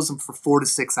sometimes depose them for 4 to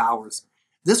 6 hours.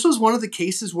 This was one of the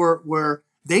cases where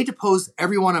they deposed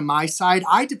everyone on my side.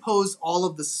 I deposed all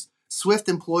of the SWIFT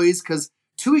employees because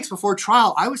 2 weeks before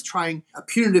trial, I was trying a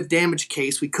punitive damage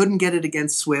case. We couldn't get it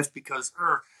against SWIFT because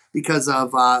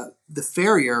of the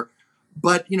farrier.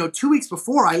 But, 2 weeks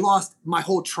before, I lost my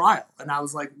whole trial. And I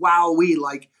was like, wow,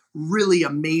 really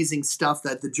amazing stuff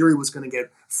that the jury was going to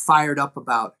get fired up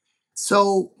about.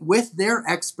 So with their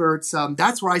experts,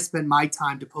 that's where I spend my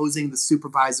time deposing the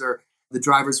supervisor, the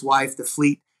driver's wife, the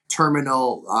fleet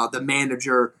terminal, the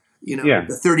manager,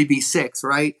 the 30B6,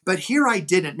 right? But here I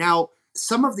didn't. Now,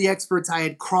 some of the experts I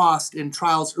had crossed in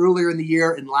trials earlier in the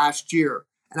year and last year.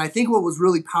 And I think what was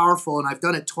really powerful, and I've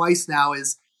done it twice now,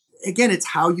 is, again, it's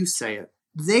how you say it.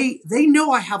 They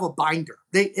know I have a binder.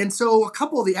 And so a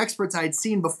couple of the experts I had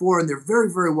seen before, and they're very,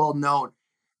 very well known.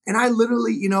 And I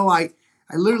literally, I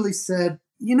literally said,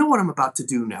 you know what I'm about to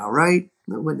do now, right?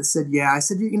 And the witness said, yeah. I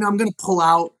said, I'm going to pull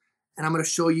out and I'm going to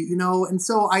show you, And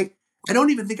so I don't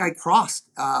even think I crossed.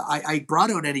 I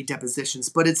brought out any depositions,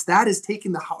 but is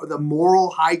taking the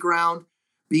moral high ground,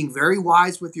 being very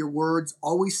wise with your words,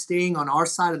 always staying on our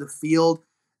side of the field.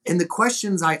 And the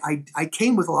questions I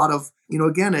came with a lot of,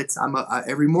 again,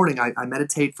 every morning I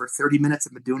meditate for 30 minutes.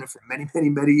 I've been doing it for many, many,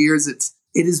 many years. It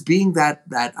is being that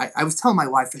I was telling my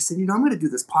wife, I said, I'm going to do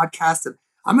this podcast and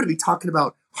I'm going to be talking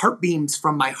about heartbeams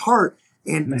from my heart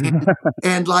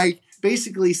and like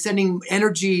basically sending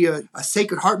energy, a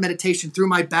Sacred Heart meditation through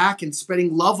my back and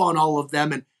spreading love on all of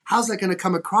them. And how's that going to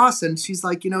come across? And she's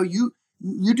like, you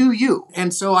do you.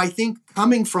 And so I think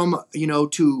coming from,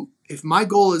 if my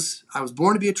goal is, I was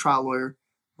born to be a trial lawyer,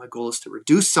 my goal is to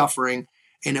reduce suffering.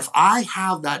 And if I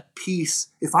have that peace,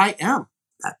 if I am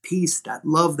that peace, that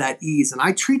love, that ease, and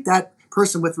I treat that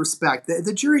person with respect,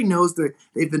 the jury knows that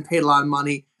they've been paid a lot of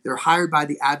money. They're hired by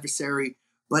the adversary.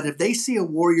 But if they see a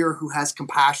warrior who has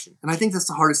compassion, and I think that's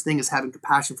the hardest thing, is having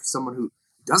compassion for someone who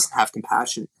doesn't have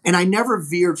compassion. And I never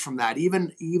veered from that,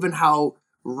 even how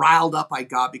riled up I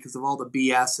got because of all the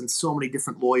BS and so many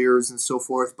different lawyers and so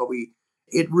forth. But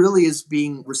it really is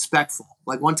being respectful.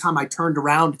 Like one time I turned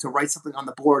around to write something on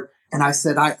the board and I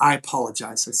said, I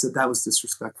apologize. I said, that was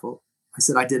disrespectful. I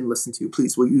said, I didn't listen to you.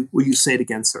 Please, will you say it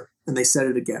again, sir? And they said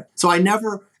it again. So and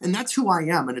that's who I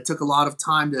am. And it took a lot of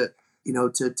time to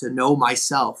know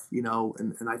myself,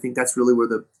 and I think that's really where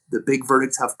the big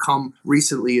verdicts have come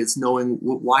recently, is knowing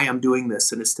why I'm doing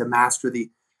this. And it's to master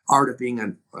the art of being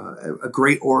a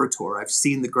great orator. I've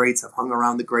seen the greats, I've hung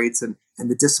around the greats, and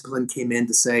the discipline came in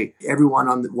to say,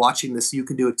 everyone watching this, you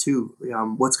can do it too.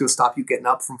 What's going to stop you getting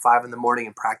up from 5 a.m.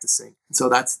 and practicing? So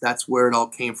that's where it all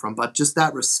came from. But just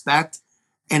that respect,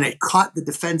 and it caught the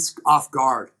defense off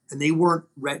guard, and they weren't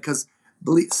ready because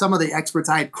some of the experts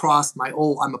I had crossed,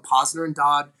 I'm a Posner and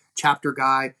Dodd chapter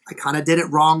guy. I kind of did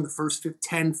it wrong the first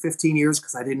 10, 15 years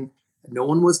because no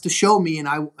one was to show me. And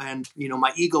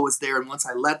my ego was there. And once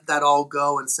I let that all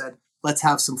go and said, let's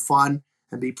have some fun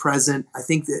and be present, I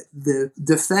think that the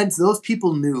defense, those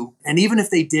people knew. And even if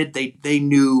they did, they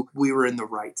knew we were in the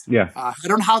right. Yeah. I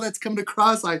don't know how that's coming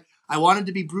across. I wanted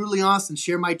to be brutally honest and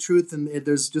share my truth. And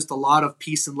there's just a lot of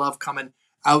peace and love coming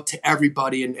out to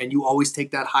everybody. And you always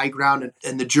take that high ground.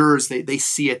 And the jurors, they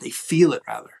see it. They feel it,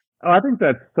 rather. Oh, I think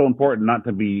that's so important not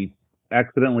to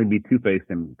accidentally be two-faced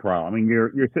in trial. I mean,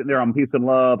 you're sitting there on peace and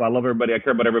love. I love everybody. I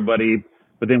care about everybody.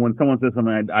 But then when someone says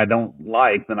something I don't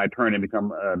like, then I turn and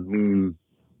become a mean,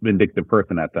 vindictive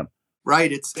person at them.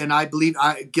 Right. And I believe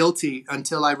guilty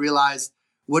until I realized,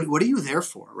 what are you there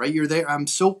for? Right. You're there. I'm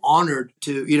so honored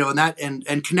to,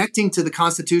 and connecting to the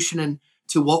Constitution and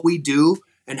to what we do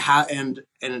and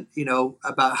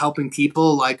about helping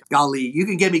people. Like, golly, you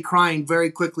can get me crying very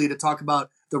quickly to talk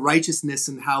about the righteousness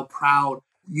and how proud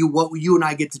what you and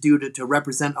I get to do to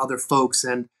represent other folks.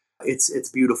 And it's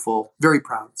beautiful. Very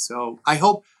proud. So I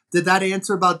hope, did that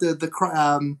answer about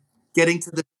the getting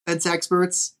to the defense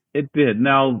experts? It did.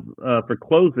 Now, for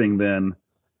closing then,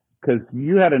 because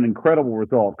you had an incredible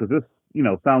result, because this,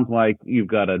 sounds like you've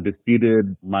got a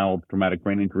disputed mild traumatic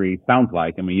brain injury. Sounds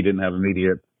like, you didn't have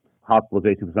immediate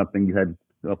hospitalization for something. You had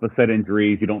facet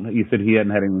injuries. You said he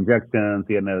hadn't had any injections.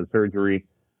 He hadn't had a surgery.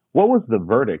 What was the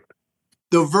verdict?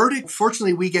 The verdict,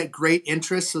 fortunately, we get great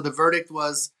interest. So the verdict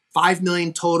was $5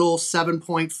 million total,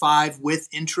 7.5 with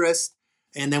interest.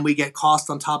 And then we get cost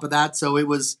on top of that. So it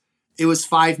was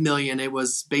 $5 million. It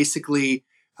was basically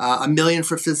 $1 million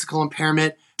for physical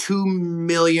impairment, $2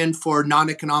 million for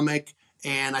non-economic,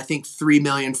 and I think $3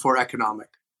 million for economic.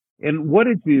 And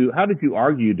how did you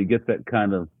argue to get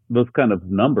those kind of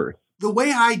numbers? The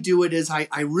way I do it is I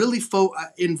really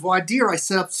in voir dire, I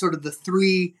set up sort of the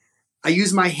three. I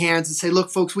use my hands and say, look,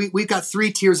 folks, we've got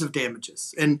 3 tiers of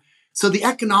damages. And so the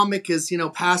economic is,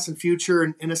 past and future.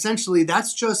 And essentially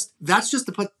that's just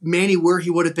to put Manny where he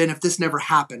would have been if this never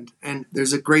happened. And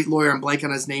there's a great lawyer, I'm blanking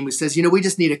on his name, who says, we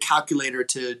just need a calculator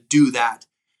to do that.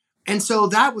 And so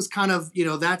that was kind of,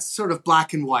 that's sort of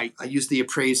black and white. I used the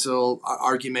appraisal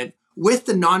argument. With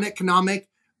the non-economic,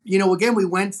 again, we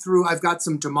went through, I've got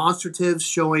some demonstratives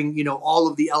showing, all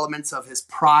of the elements of his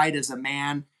pride as a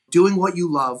man, doing what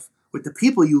you love with the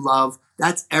people you love.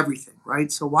 That's everything,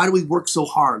 right? So why do we work so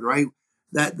hard, right?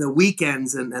 That the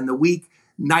weekends and the week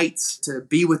nights to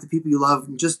be with the people you love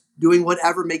and just doing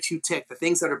whatever makes you tick, the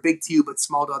things that are big to you but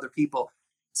small to other people.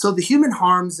 So the human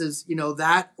harms is,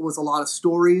 that was a lot of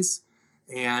stories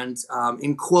and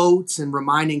in quotes and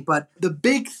reminding. But the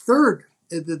big third,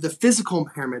 the physical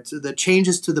impairment, the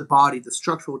changes to the body, the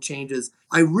structural changes,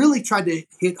 I really tried to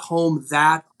hit home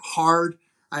that hard.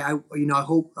 I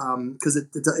hope because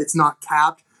it's not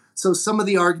capped. So some of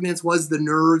the arguments was the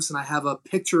nerves, and I have a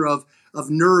picture of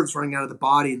nerves running out of the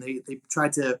body, and they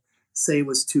tried to say it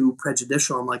was too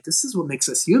prejudicial. I'm like, this is what makes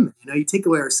us human. You take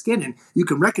away our skin, and you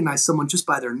can recognize someone just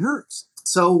by their nerves.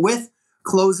 So with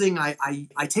closing, I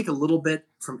take a little bit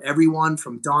from everyone,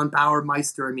 from Don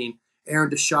Bauermeister, Aaron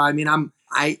Deshaw.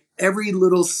 Every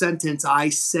little sentence I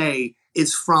say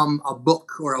is from a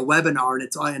book or a webinar, and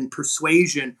it's in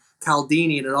Persuasion,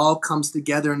 Cialdini, and it all comes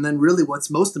together. And then really what's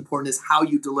most important is how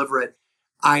you deliver it.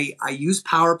 I use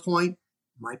PowerPoint.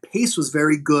 My pace was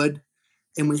very good.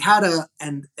 And we had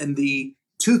and the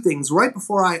 2 things right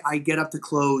before I get up to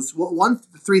close.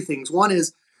 3 things. One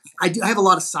is I have a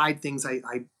lot of side things. I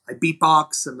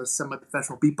beatbox. I'm a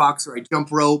semi-professional beatboxer. I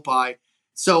jump rope.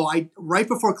 Right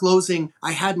before closing,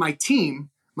 I had my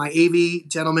team, my AV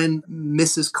gentleman,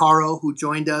 Mrs. Caro, who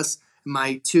joined us,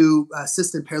 my 2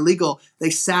 assistant paralegal,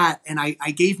 they sat and I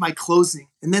gave my closing.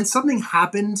 And then something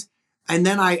happened. And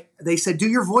then they said, do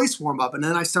your voice warm up. And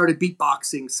then I started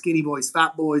beatboxing, Skinny Boys,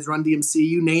 Fat Boys, Run DMC,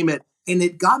 you name it. And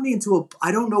it got me into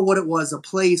I don't know what it was, a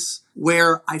place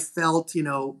where I felt,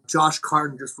 Josh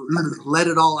Carton, just let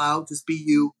it all out, just be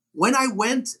you. When I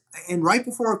went, and right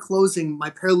before our closing, my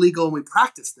paralegal, and we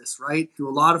practiced this, right? Do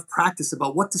a lot of practice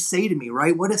about what to say to me,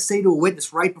 right? What to say to a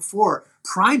witness right before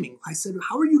priming. I said,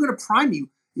 how are you going to prime me?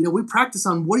 We practice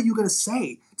on what are you going to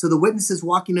say to the witnesses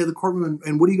walking into the courtroom,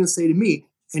 and what are you going to say to me?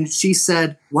 And she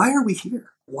said, why are we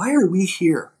here? Why are we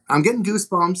here? I'm getting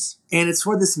goosebumps, and it's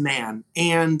for this man.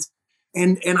 And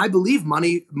I believe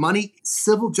money,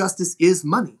 civil justice is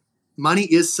money. Money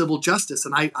is civil justice.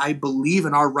 And I believe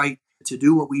in our right to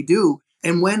do what we do.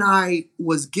 And when I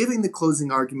was giving the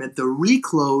closing argument, the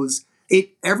reclose,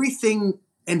 everything,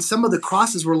 and some of the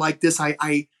crosses were like this.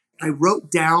 I wrote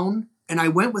down, and I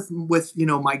went with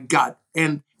my gut.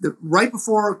 And right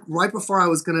before I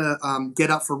was gonna get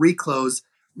up for reclose,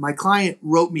 my client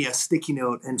wrote me a sticky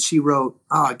note, and she wrote,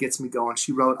 it gets me going.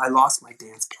 She wrote, I lost my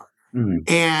dance partner.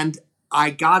 Mm-hmm. And I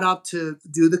got up to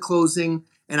do the closing,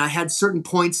 and I had certain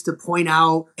points to point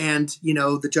out. And,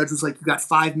 the judge was like, you got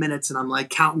 5 minutes. And I'm like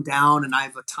counting down, and I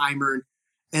have a timer.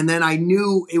 And then I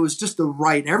knew it was just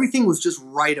everything was just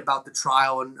right about the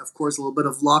trial. And of course, a little bit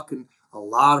of luck and a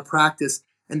lot of practice.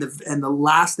 And the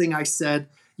last thing I said,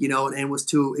 and it was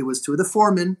to the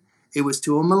foreman, it was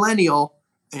to a millennial.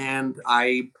 And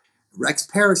Rex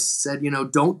Parris said,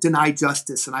 don't deny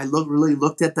justice. And I really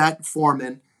looked at that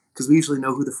foreman, because we usually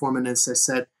know who the foreman is.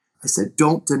 I said,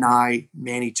 don't deny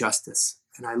Manny justice.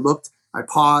 And I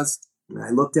paused, and I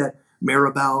looked at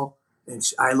Maribel, and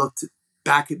I looked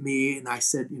back at me, and I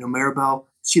said, Maribel,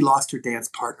 she lost her dance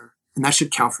partner, and that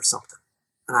should count for something.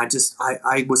 And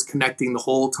I was connecting the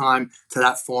whole time to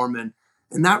that foreman,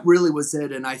 and that really was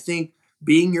it. And I think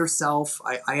being yourself,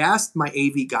 I asked my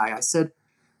AV guy, I said,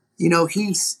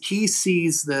 he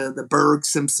sees the Berg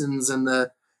Simpsons and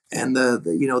the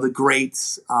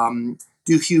greats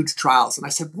do huge trials. And I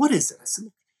said, what is it? I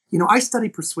said, I study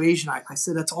persuasion. I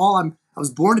said, that's all I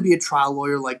was born to be a trial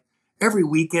lawyer. Like every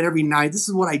weekend, every night, this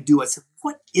is what I do. I said,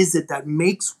 what is it that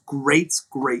makes greats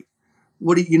great?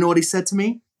 What do you know what he said to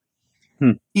me?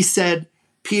 He said,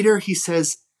 Peter, he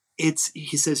says,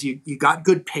 you got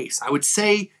good pace. I would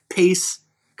say pace,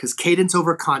 because cadence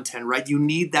over content, right? You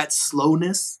need that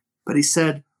slowness. But he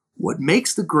said, what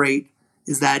makes the great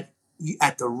is that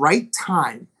at the right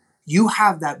time, you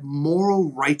have that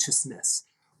moral righteousness,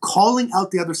 calling out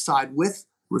the other side with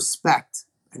respect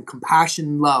and compassion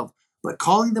and love, but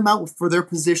calling them out for their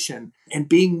position and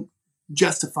being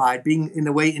justified, being in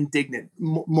a way indignant,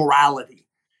 morality.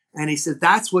 And he said,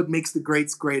 that's what makes the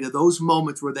greats great, are those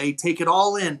moments where they take it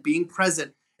all in, being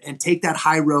present, and take that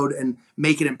high road and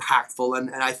make it impactful.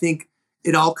 And I think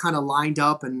it all kind of lined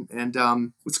up, and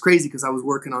it's crazy because I was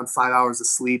working on 5 hours of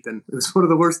sleep, and it was one of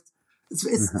the worst.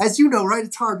 It's as you know, right?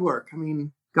 It's hard work. I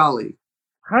mean, golly.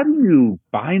 How do you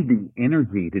find the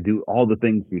energy to do all the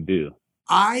things you do?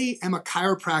 I am a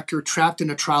chiropractor trapped in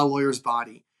a trial lawyer's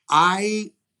body.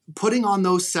 Putting on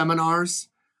those seminars,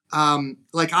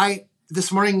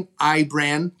 this morning I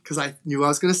ran because I knew I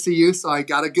was going to see you, so I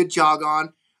got a good jog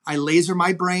on. I laser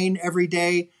my brain every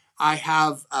day. I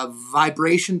have a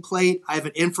vibration plate. I have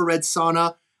an infrared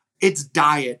sauna. It's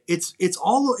diet. It's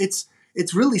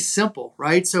really simple,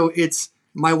 right? So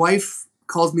my wife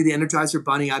calls me the Energizer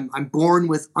Bunny. I'm born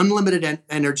with unlimited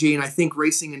energy, and I think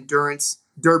racing endurance,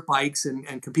 dirt bikes,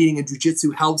 and competing in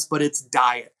jiu-jitsu helps, but it's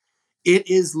diet. It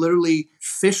is literally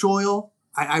fish oil.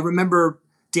 I remember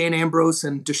Dan Ambrose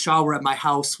and Deshaw were at my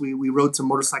house. We rode some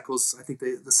motorcycles, I think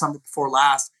the summer before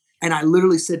last. And I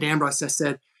literally said to Ambrose, I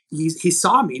said, he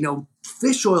saw me,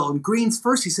 fish oil and greens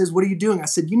first. He says, what are you doing? I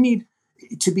said, you need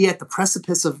to be at the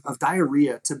precipice of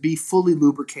diarrhea to be fully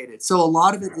lubricated. So a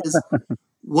lot of it is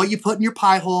what you put in your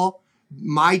pie hole.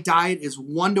 My diet is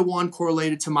 1-to-1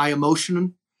 correlated to my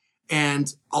emotion,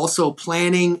 and also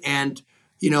planning. And,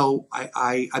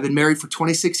 I've been married for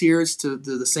 26 years to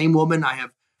the same woman. I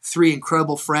have 3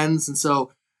 incredible friends. And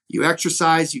so you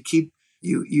exercise, you keep,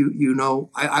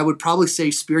 I would probably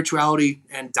say spirituality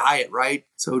and diet, right?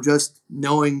 So just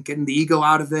getting the ego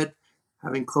out of it,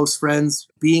 having close friends,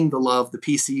 being the love, the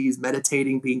PCs,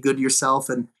 meditating, being good to yourself.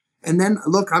 And then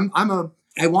look,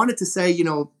 I wanted to say,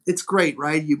 it's great,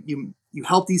 right? You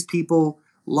help these people,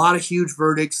 a lot of huge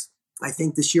verdicts. I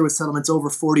think this year with settlements over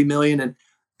 40 million. And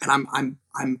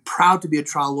I'm proud to be a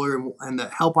trial lawyer and the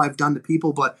help I've done to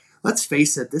people. But let's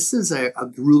face it, this is a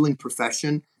grueling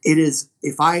profession. It is,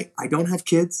 if I don't have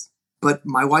kids, but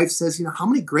my wife says, how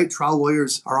many great trial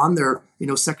lawyers are on their,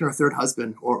 second or third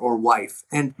husband or wife?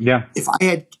 And yeah, if I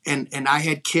had, and I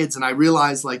had kids, and I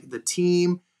realized like the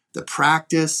team, the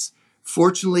practice,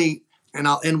 fortunately, and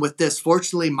I'll end with this.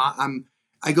 Fortunately,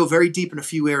 I go very deep in a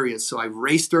few areas. So I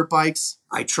race dirt bikes,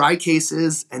 I try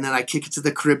cases, and then I kick it to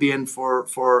the Caribbean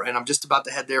and I'm just about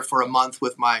to head there for a month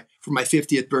for my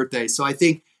 50th birthday. So I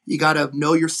think you got to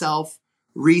know yourself,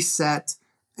 reset,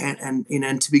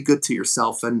 and to be good to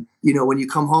yourself. And, when you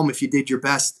come home, if you did your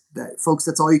best, folks,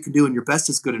 that's all you can do. And your best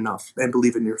is good enough, and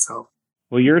believe in yourself.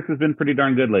 Well, yours has been pretty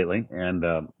darn good lately, and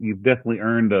you've definitely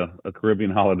earned a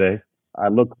Caribbean holiday. I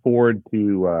look forward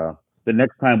to the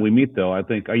next time we meet, though. I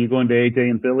think, are you going to AJ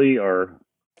in Philly, or?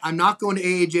 I'm not going to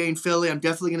AAJ in Philly. I'm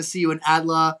definitely going to see you in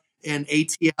ADLA and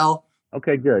ATL.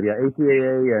 Okay, good. Yeah,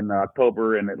 ATAA in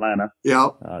October in Atlanta. Yeah.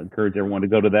 Encourage everyone to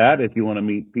go to that. If you want to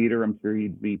meet Peter, I'm sure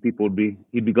he'd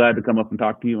be glad to come up and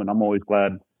talk to you. And I'm always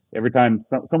glad. Every time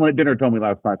someone at dinner told me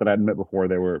last night that I hadn't met before,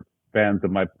 they were fans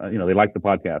of my, they like the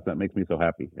podcast. That makes me so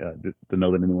happy just to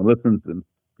know that anyone listens and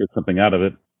gets something out of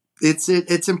it.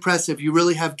 It's impressive. You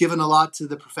really have given a lot to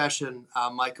the profession,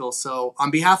 Michael. So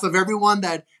on behalf of everyone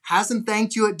that hasn't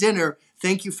thanked you at dinner,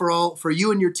 thank you for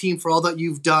you and your team for all that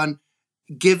you've done,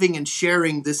 giving and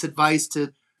sharing this advice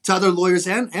to other lawyers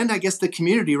and I guess the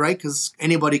community, right? Because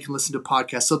anybody can listen to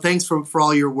podcasts. So thanks for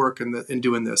all your work in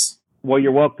doing this. Well,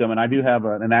 you're welcome. And I do have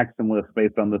an action list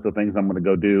based on this of things I'm going to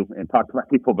go do and talk to my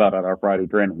people about at our Friday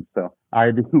training. So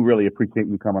I do really appreciate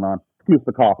you coming on. Excuse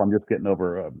the cough. I'm just getting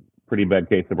over a pretty bad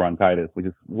case of bronchitis, which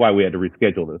is why we had to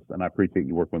reschedule this. And I appreciate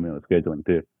you working with me on the scheduling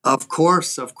too. Of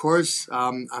course.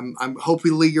 I'm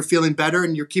hopefully you're feeling better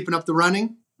and you're keeping up the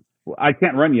running. Well, I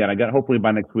can't run yet. Hopefully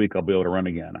by next week I'll be able to run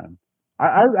again.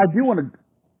 I do want to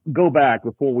go back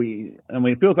before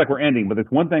it feels like we're ending, but there's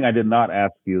one thing I did not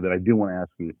ask you that I do want to ask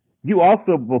you. You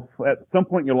also, at some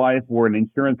point in your life, were an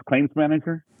insurance claims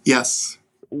manager? Yes.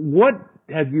 What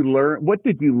have you learned? What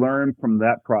did you learn from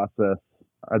that process,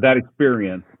 that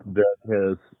experience that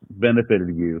has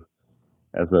benefited you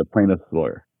as a plaintiff's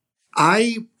lawyer?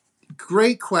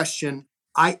 Great question.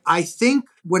 I think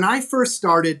when I first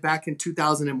started back in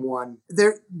 2001,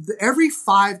 every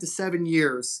 5 to 7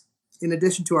 years, in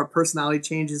addition to our personality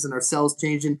changes and our cells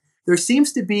changing, there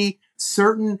seems to be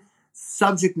certain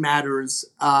subject matters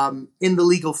in the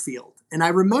legal field. And I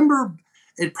remember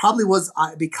it probably was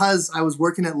because I was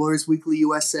working at Lawyers Weekly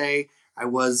USA. I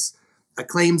was a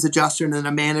claims adjuster and then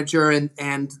a manager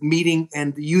and meeting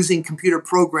and using computer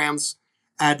programs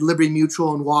at Liberty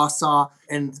Mutual in Wausau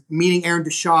and meeting Aaron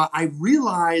DeShaw. I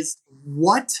realized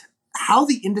how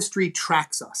the industry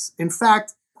tracks us. In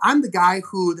fact, I'm the guy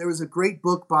there was a great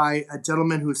book by a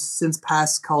gentleman who's since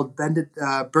passed called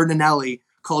Bernanelli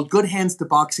called Good Hands to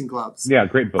Boxing Gloves. Yeah,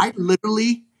 great book. I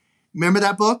literally, remember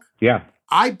that book? Yeah.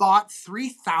 I bought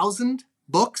 3,000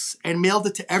 books and mailed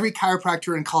it to every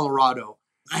chiropractor in Colorado.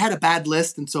 I had a bad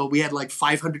list, and so we had like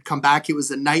 500 come back. It was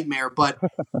a nightmare. But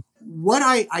what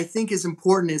I think is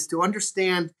important is to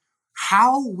understand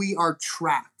how we are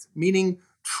tracked, meaning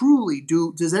truly,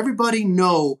 does everybody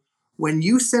know when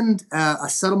you send a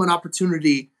settlement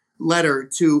opportunity letter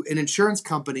to an insurance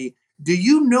company, do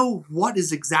you know what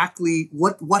is exactly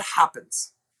what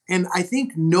happens? And I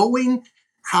think knowing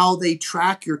how they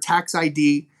track your tax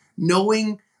ID,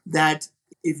 knowing that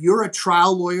if you're a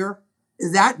trial lawyer,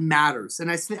 that matters.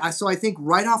 And so I think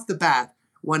right off the bat,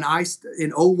 when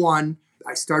in 01,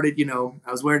 I started,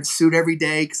 I was wearing a suit every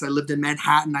day because I lived in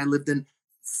Manhattan, I lived in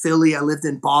Philly, I lived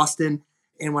in Boston.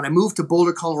 And when I moved to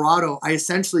Boulder, Colorado, I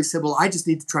essentially said, well, I just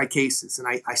need to try cases. And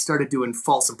I started doing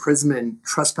false imprisonment and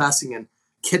trespassing and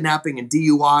kidnapping and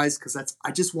DUIs because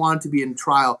I just wanted to be in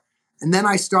trial. And then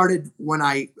I started when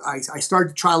I started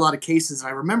to try a lot of cases. And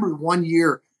I remember one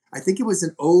year, I think it was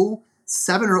in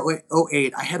 07 or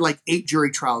 08, I had like 8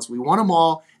 jury trials. We won them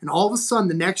all. And all of a sudden,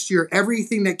 the next year,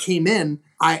 everything that came in,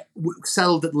 I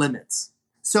settled at limits.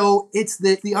 So it's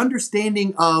the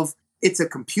understanding of it's a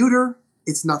computer.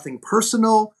 It's nothing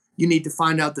personal. You need to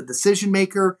find out the decision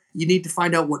maker. You need to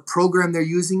find out what program they're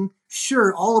using.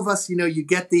 Sure, all of us, you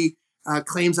get the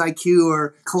claims IQ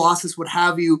or Colossus, what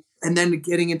have you, and then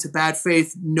getting into bad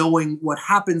faith, knowing what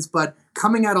happens. But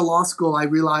coming out of law school, I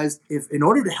realized if in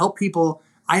order to help people,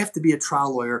 I have to be a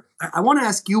trial lawyer. I want to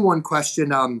ask you one question.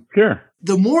 Sure.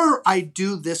 The more I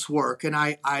do this work, and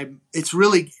it's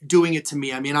really doing it to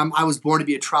me. I mean, I was born to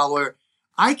be a trial lawyer.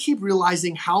 I keep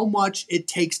realizing how much it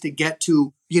takes to get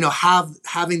to,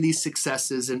 having these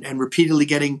successes and repeatedly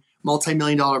getting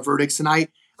multi-million-dollar verdicts. And I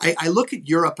look at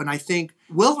Europe and I think,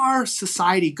 will our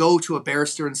society go to a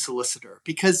barrister and solicitor?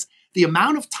 Because the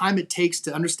amount of time it takes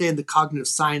to understand the cognitive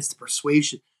science, the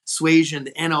persuasion,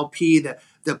 the NLP,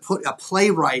 a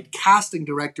playwright, casting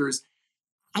directors.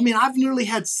 I mean, I've literally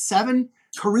had 7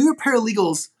 career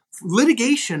paralegals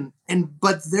litigation,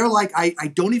 but they're like,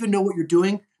 I don't even know what you're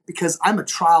doing because I'm a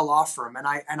trial law firm, and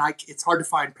it's hard to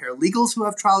find paralegals who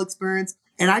have trial experience.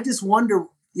 And I just wonder,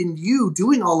 in you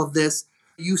doing all of this,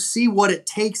 you see what it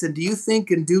takes, and do you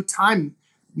think in due time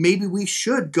maybe we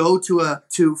should go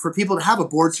for people to have a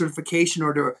board certification,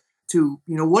 or to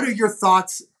what are your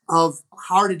thoughts of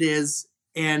how hard it is?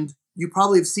 And you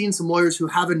probably have seen some lawyers who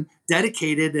haven't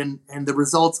dedicated and the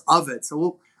results of it.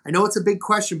 So I know it's a big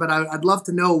question, but I'd love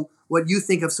to know what you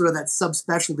think of sort of that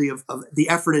subspecialty of the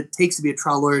effort it takes to be a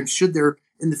trial lawyer, and should there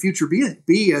in the future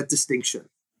be a distinction?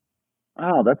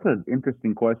 Oh, that's an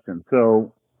interesting question.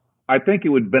 So I think it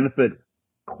would benefit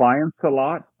clients a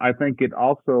lot. I think it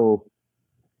also,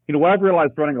 what I've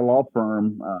realized running a law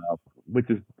firm, which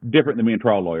is different than being a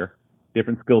trial lawyer,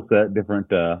 different skill set,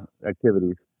 different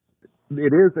activities.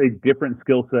 It is a different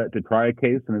skill set to try a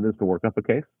case than it is to work up a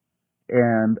case.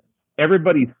 And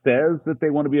everybody says that they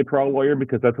want to be a trial lawyer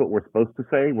because that's what we're supposed to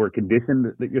say. We're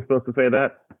conditioned that you're supposed to say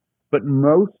that. But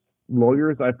most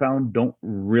lawyers I found don't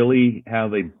really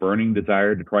have a burning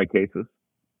desire to try cases.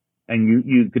 And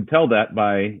you could tell that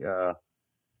by,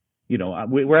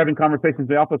 we're having conversations in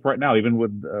the office right now, even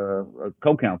with a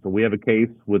co-counsel. We have a case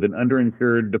with an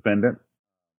underinsured defendant,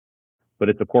 but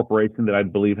it's a corporation that I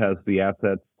believe has the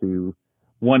assets to,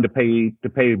 one, to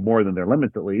pay more than their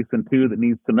limits at least, and two, that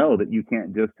needs to know that you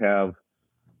can't just have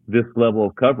this level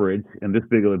of coverage in this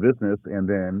big of a business and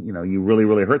then, you really,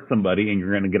 really hurt somebody and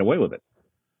you're going to get away with it.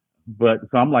 But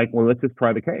so I'm like, well, let's just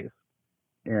try the case.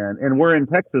 And we're in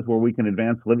Texas where we can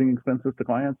advance living expenses to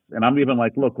clients. And I'm even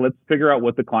like, look, let's figure out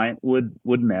what the client would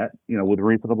net, with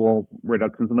reasonable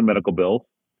reductions in the medical bills.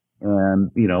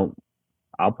 And,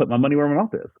 I'll put my money where my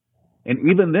mouth is. And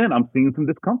even then I'm seeing some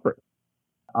discomfort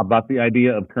about the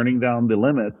idea of turning down the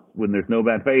limits when there's no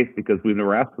bad faith because we've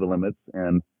never asked for the limits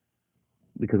and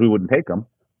because we wouldn't take them,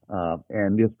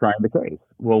 and just trying the case.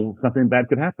 Well, something bad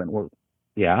could happen. Well,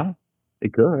 yeah,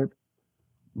 it could.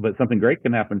 But something great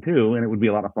can happen too, and it would be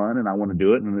a lot of fun, and I want to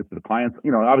do it. And it's the client's,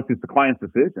 obviously it's the client's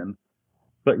decision,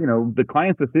 but the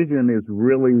client's decision is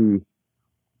really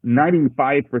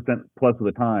 95% plus of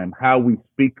the time how we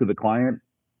speak to the client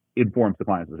informs the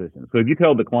client's decision. So if you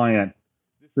tell the client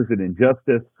this is an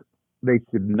injustice, they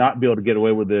should not be able to get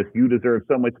away with this. You deserve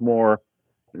so much more.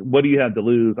 What do you have to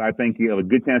lose? I think you have a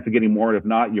good chance of getting more. If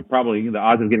not, you're probably the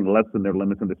odds of getting less than their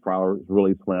limits in this trial is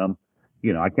really slim.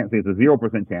 I can't say it's a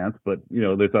 0% chance, but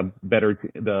there's a better,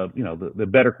 the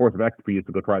better course of action for you is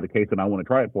to go try the case, and I want to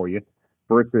try it for you,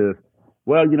 versus,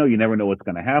 well, you never know what's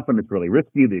going to happen. It's really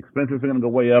risky. The expenses are going to go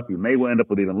way up. You may end up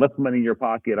with even less money in your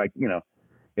pocket.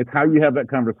 It's how you have that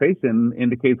conversation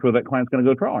indicates whether that client's going to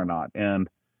go to trial or not. And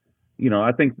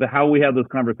I think how we have those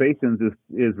conversations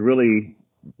is really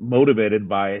motivated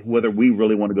by whether we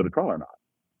really want to go to trial or not.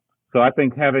 So I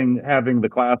think having the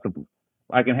class of,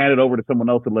 I can hand it over to someone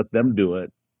else and let them do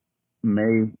it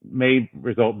may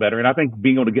result better. And I think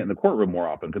being able to get in the courtroom more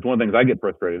often, because one of the things I get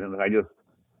frustrated in is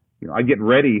I get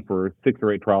ready for 6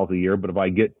 or 8 trials a year, but if I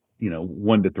get,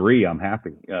 1 to 3, I'm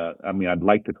happy. I'd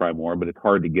like to try more, but it's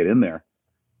hard to get in there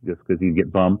just because you get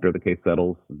bumped or the case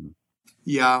settles.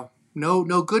 Yeah, no,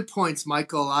 good points,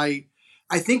 Michael. I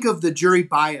think of the jury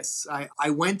bias. I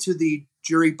went to the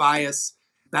jury bias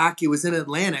back, it was in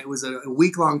Atlanta. It was a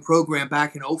week-long program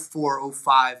back in 04,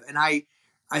 05. And I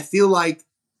feel like,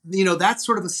 that's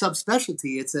sort of a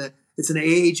subspecialty. It's an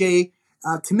AAJ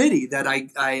committee that I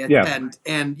attend. Yeah.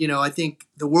 And, I think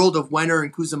the world of Wenner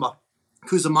and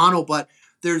Cusimano, but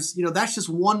there's, that's just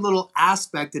one little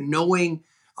aspect, and knowing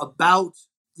about,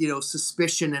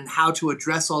 suspicion and how to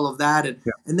address all of that.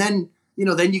 And then,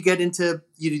 then you get into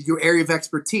your area of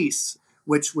expertise,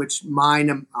 which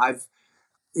mine,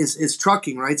 is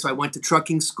trucking, right? So I went to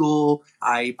trucking school.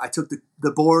 I took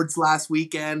the boards last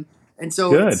weekend. And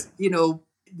so, it's,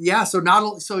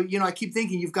 so I keep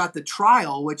thinking you've got the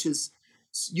trial, which is,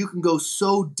 you can go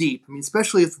so deep.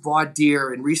 Especially with voir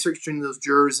dire and researching those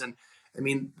jurors. And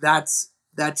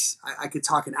I could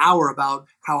talk an hour about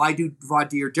how I do voir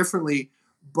dire differently,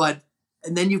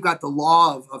 and then you've got the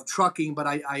law of trucking. But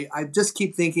I just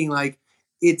keep thinking like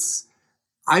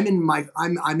I'm in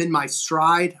my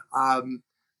stride.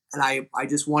 And I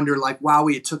just wonder, like, wow,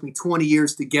 it took me 20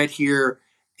 years to get here.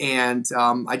 And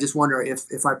I just wonder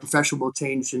if our profession will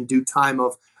change in due time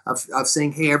of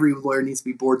saying, hey, every lawyer needs to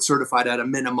be board certified at a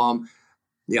minimum.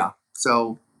 Yeah.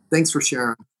 So thanks for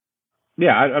sharing.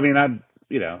 Yeah. I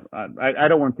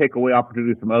don't want to take away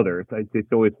opportunities from others. I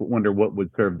just always wonder what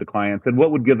would serve the clients and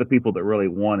what would give the people that really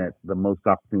want it the most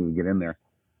opportunity to get in there.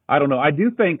 I don't know. I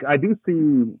do see,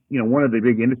 one of the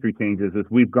big industry changes is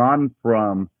we've gone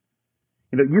from,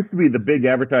 it used to be the big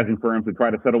advertising firms would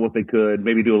try to settle what they could,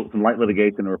 maybe do some light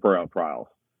litigation and refer out trials.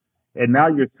 And now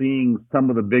you're seeing some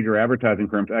of the bigger advertising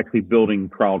firms actually building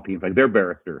trial teams, like their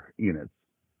barrister units.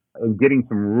 and getting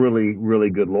some really, really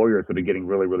good lawyers that are getting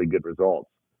really, really good results.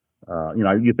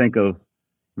 You think of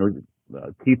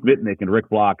Keith Mitnick and Rick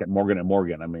Block at Morgan &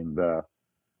 Morgan. I mean,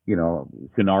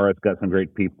 Shannara's got some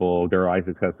great people. Darrell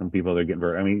Isaacs has some people that are getting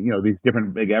these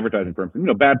different big advertising firms.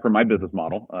 Bad for my business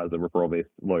model as a referral-based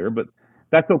lawyer, but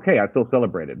that's okay. I still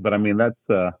celebrate it. But I mean, that's,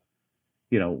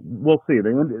 we'll see.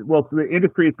 The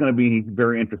industry is going to be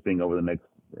very interesting over the next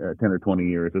 10 or 20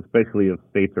 years, especially if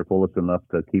states are foolish enough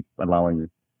to keep allowing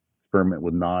experiment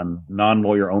with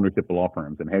non-lawyer ownership of law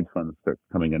firms and hedge funds start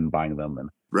coming in and buying them. And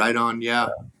right on. Yeah.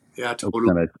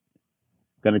 Totally. It's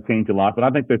going to change a lot, but I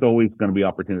think there's always going to be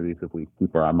opportunities if we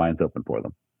keep our minds open for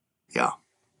them. Yeah.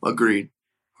 Agreed.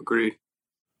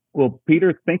 Well,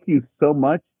 Peter, thank you so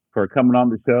much for coming on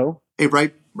the show. Hey,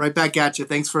 right back at you.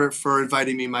 Thanks for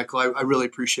inviting me, Michael. I really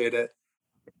appreciate it.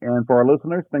 And for our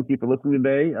listeners, thank you for listening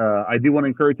today. I do want to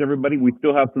encourage everybody. We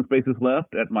still have some spaces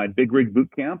left at my Big Rig Boot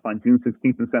Camp on June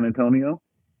 16th in San Antonio.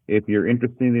 If you're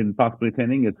interested in possibly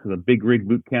attending, it's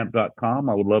thebigrigbootcamp.com.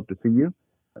 I would love to see you.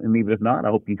 And even if not, I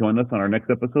hope you join us on our next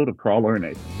episode of Trial Lawyer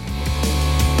Nation.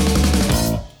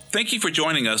 Thank you for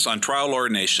joining us on Trial Lawyer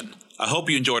Nation. I hope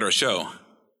you enjoyed our show.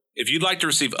 If you'd like to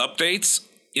receive updates,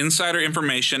 insider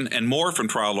information, and more from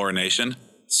Trial Lawyer Nation,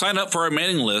 sign up for our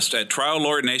mailing list at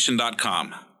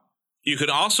triallawyernation.com. You can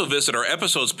also visit our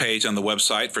episodes page on the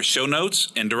website for show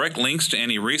notes and direct links to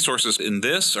any resources in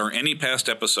this or any past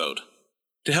episode.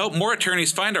 To help more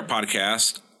attorneys find our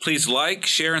podcast, please like,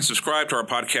 share, and subscribe to our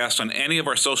podcast on any of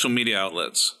our social media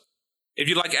outlets. If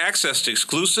you'd like access to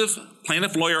exclusive,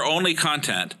 plaintiff lawyer-only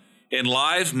content and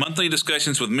live monthly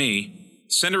discussions with me,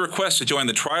 send a request to join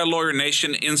the Trial Lawyer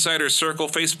Nation Insider Circle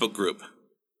Facebook group.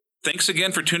 Thanks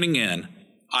again for tuning in.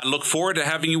 I look forward to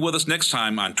having you with us next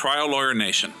time on Trial Lawyer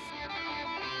Nation.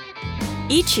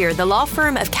 Each year, the law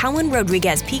firm of Cowan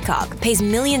Rodriguez Peacock pays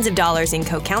millions of dollars in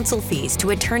co-counsel fees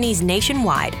to attorneys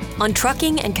nationwide on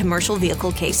trucking and commercial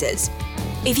vehicle cases.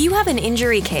 If you have an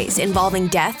injury case involving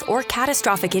death or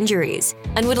catastrophic injuries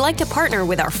and would like to partner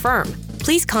with our firm,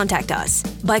 please contact us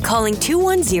by calling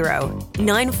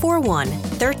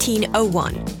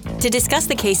 210-941-1301 to discuss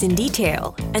the case in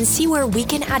detail and see where we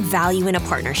can add value in a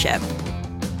partnership.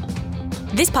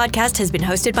 This podcast has been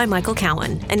hosted by Michael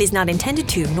Cowan and is not intended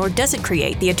to, nor does it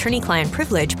create the attorney-client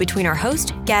privilege between our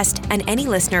host, guest, and any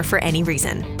listener for any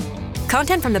reason.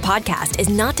 Content from the podcast is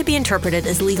not to be interpreted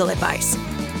as legal advice.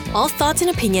 All thoughts and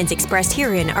opinions expressed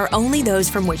herein are only those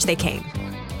from which they came.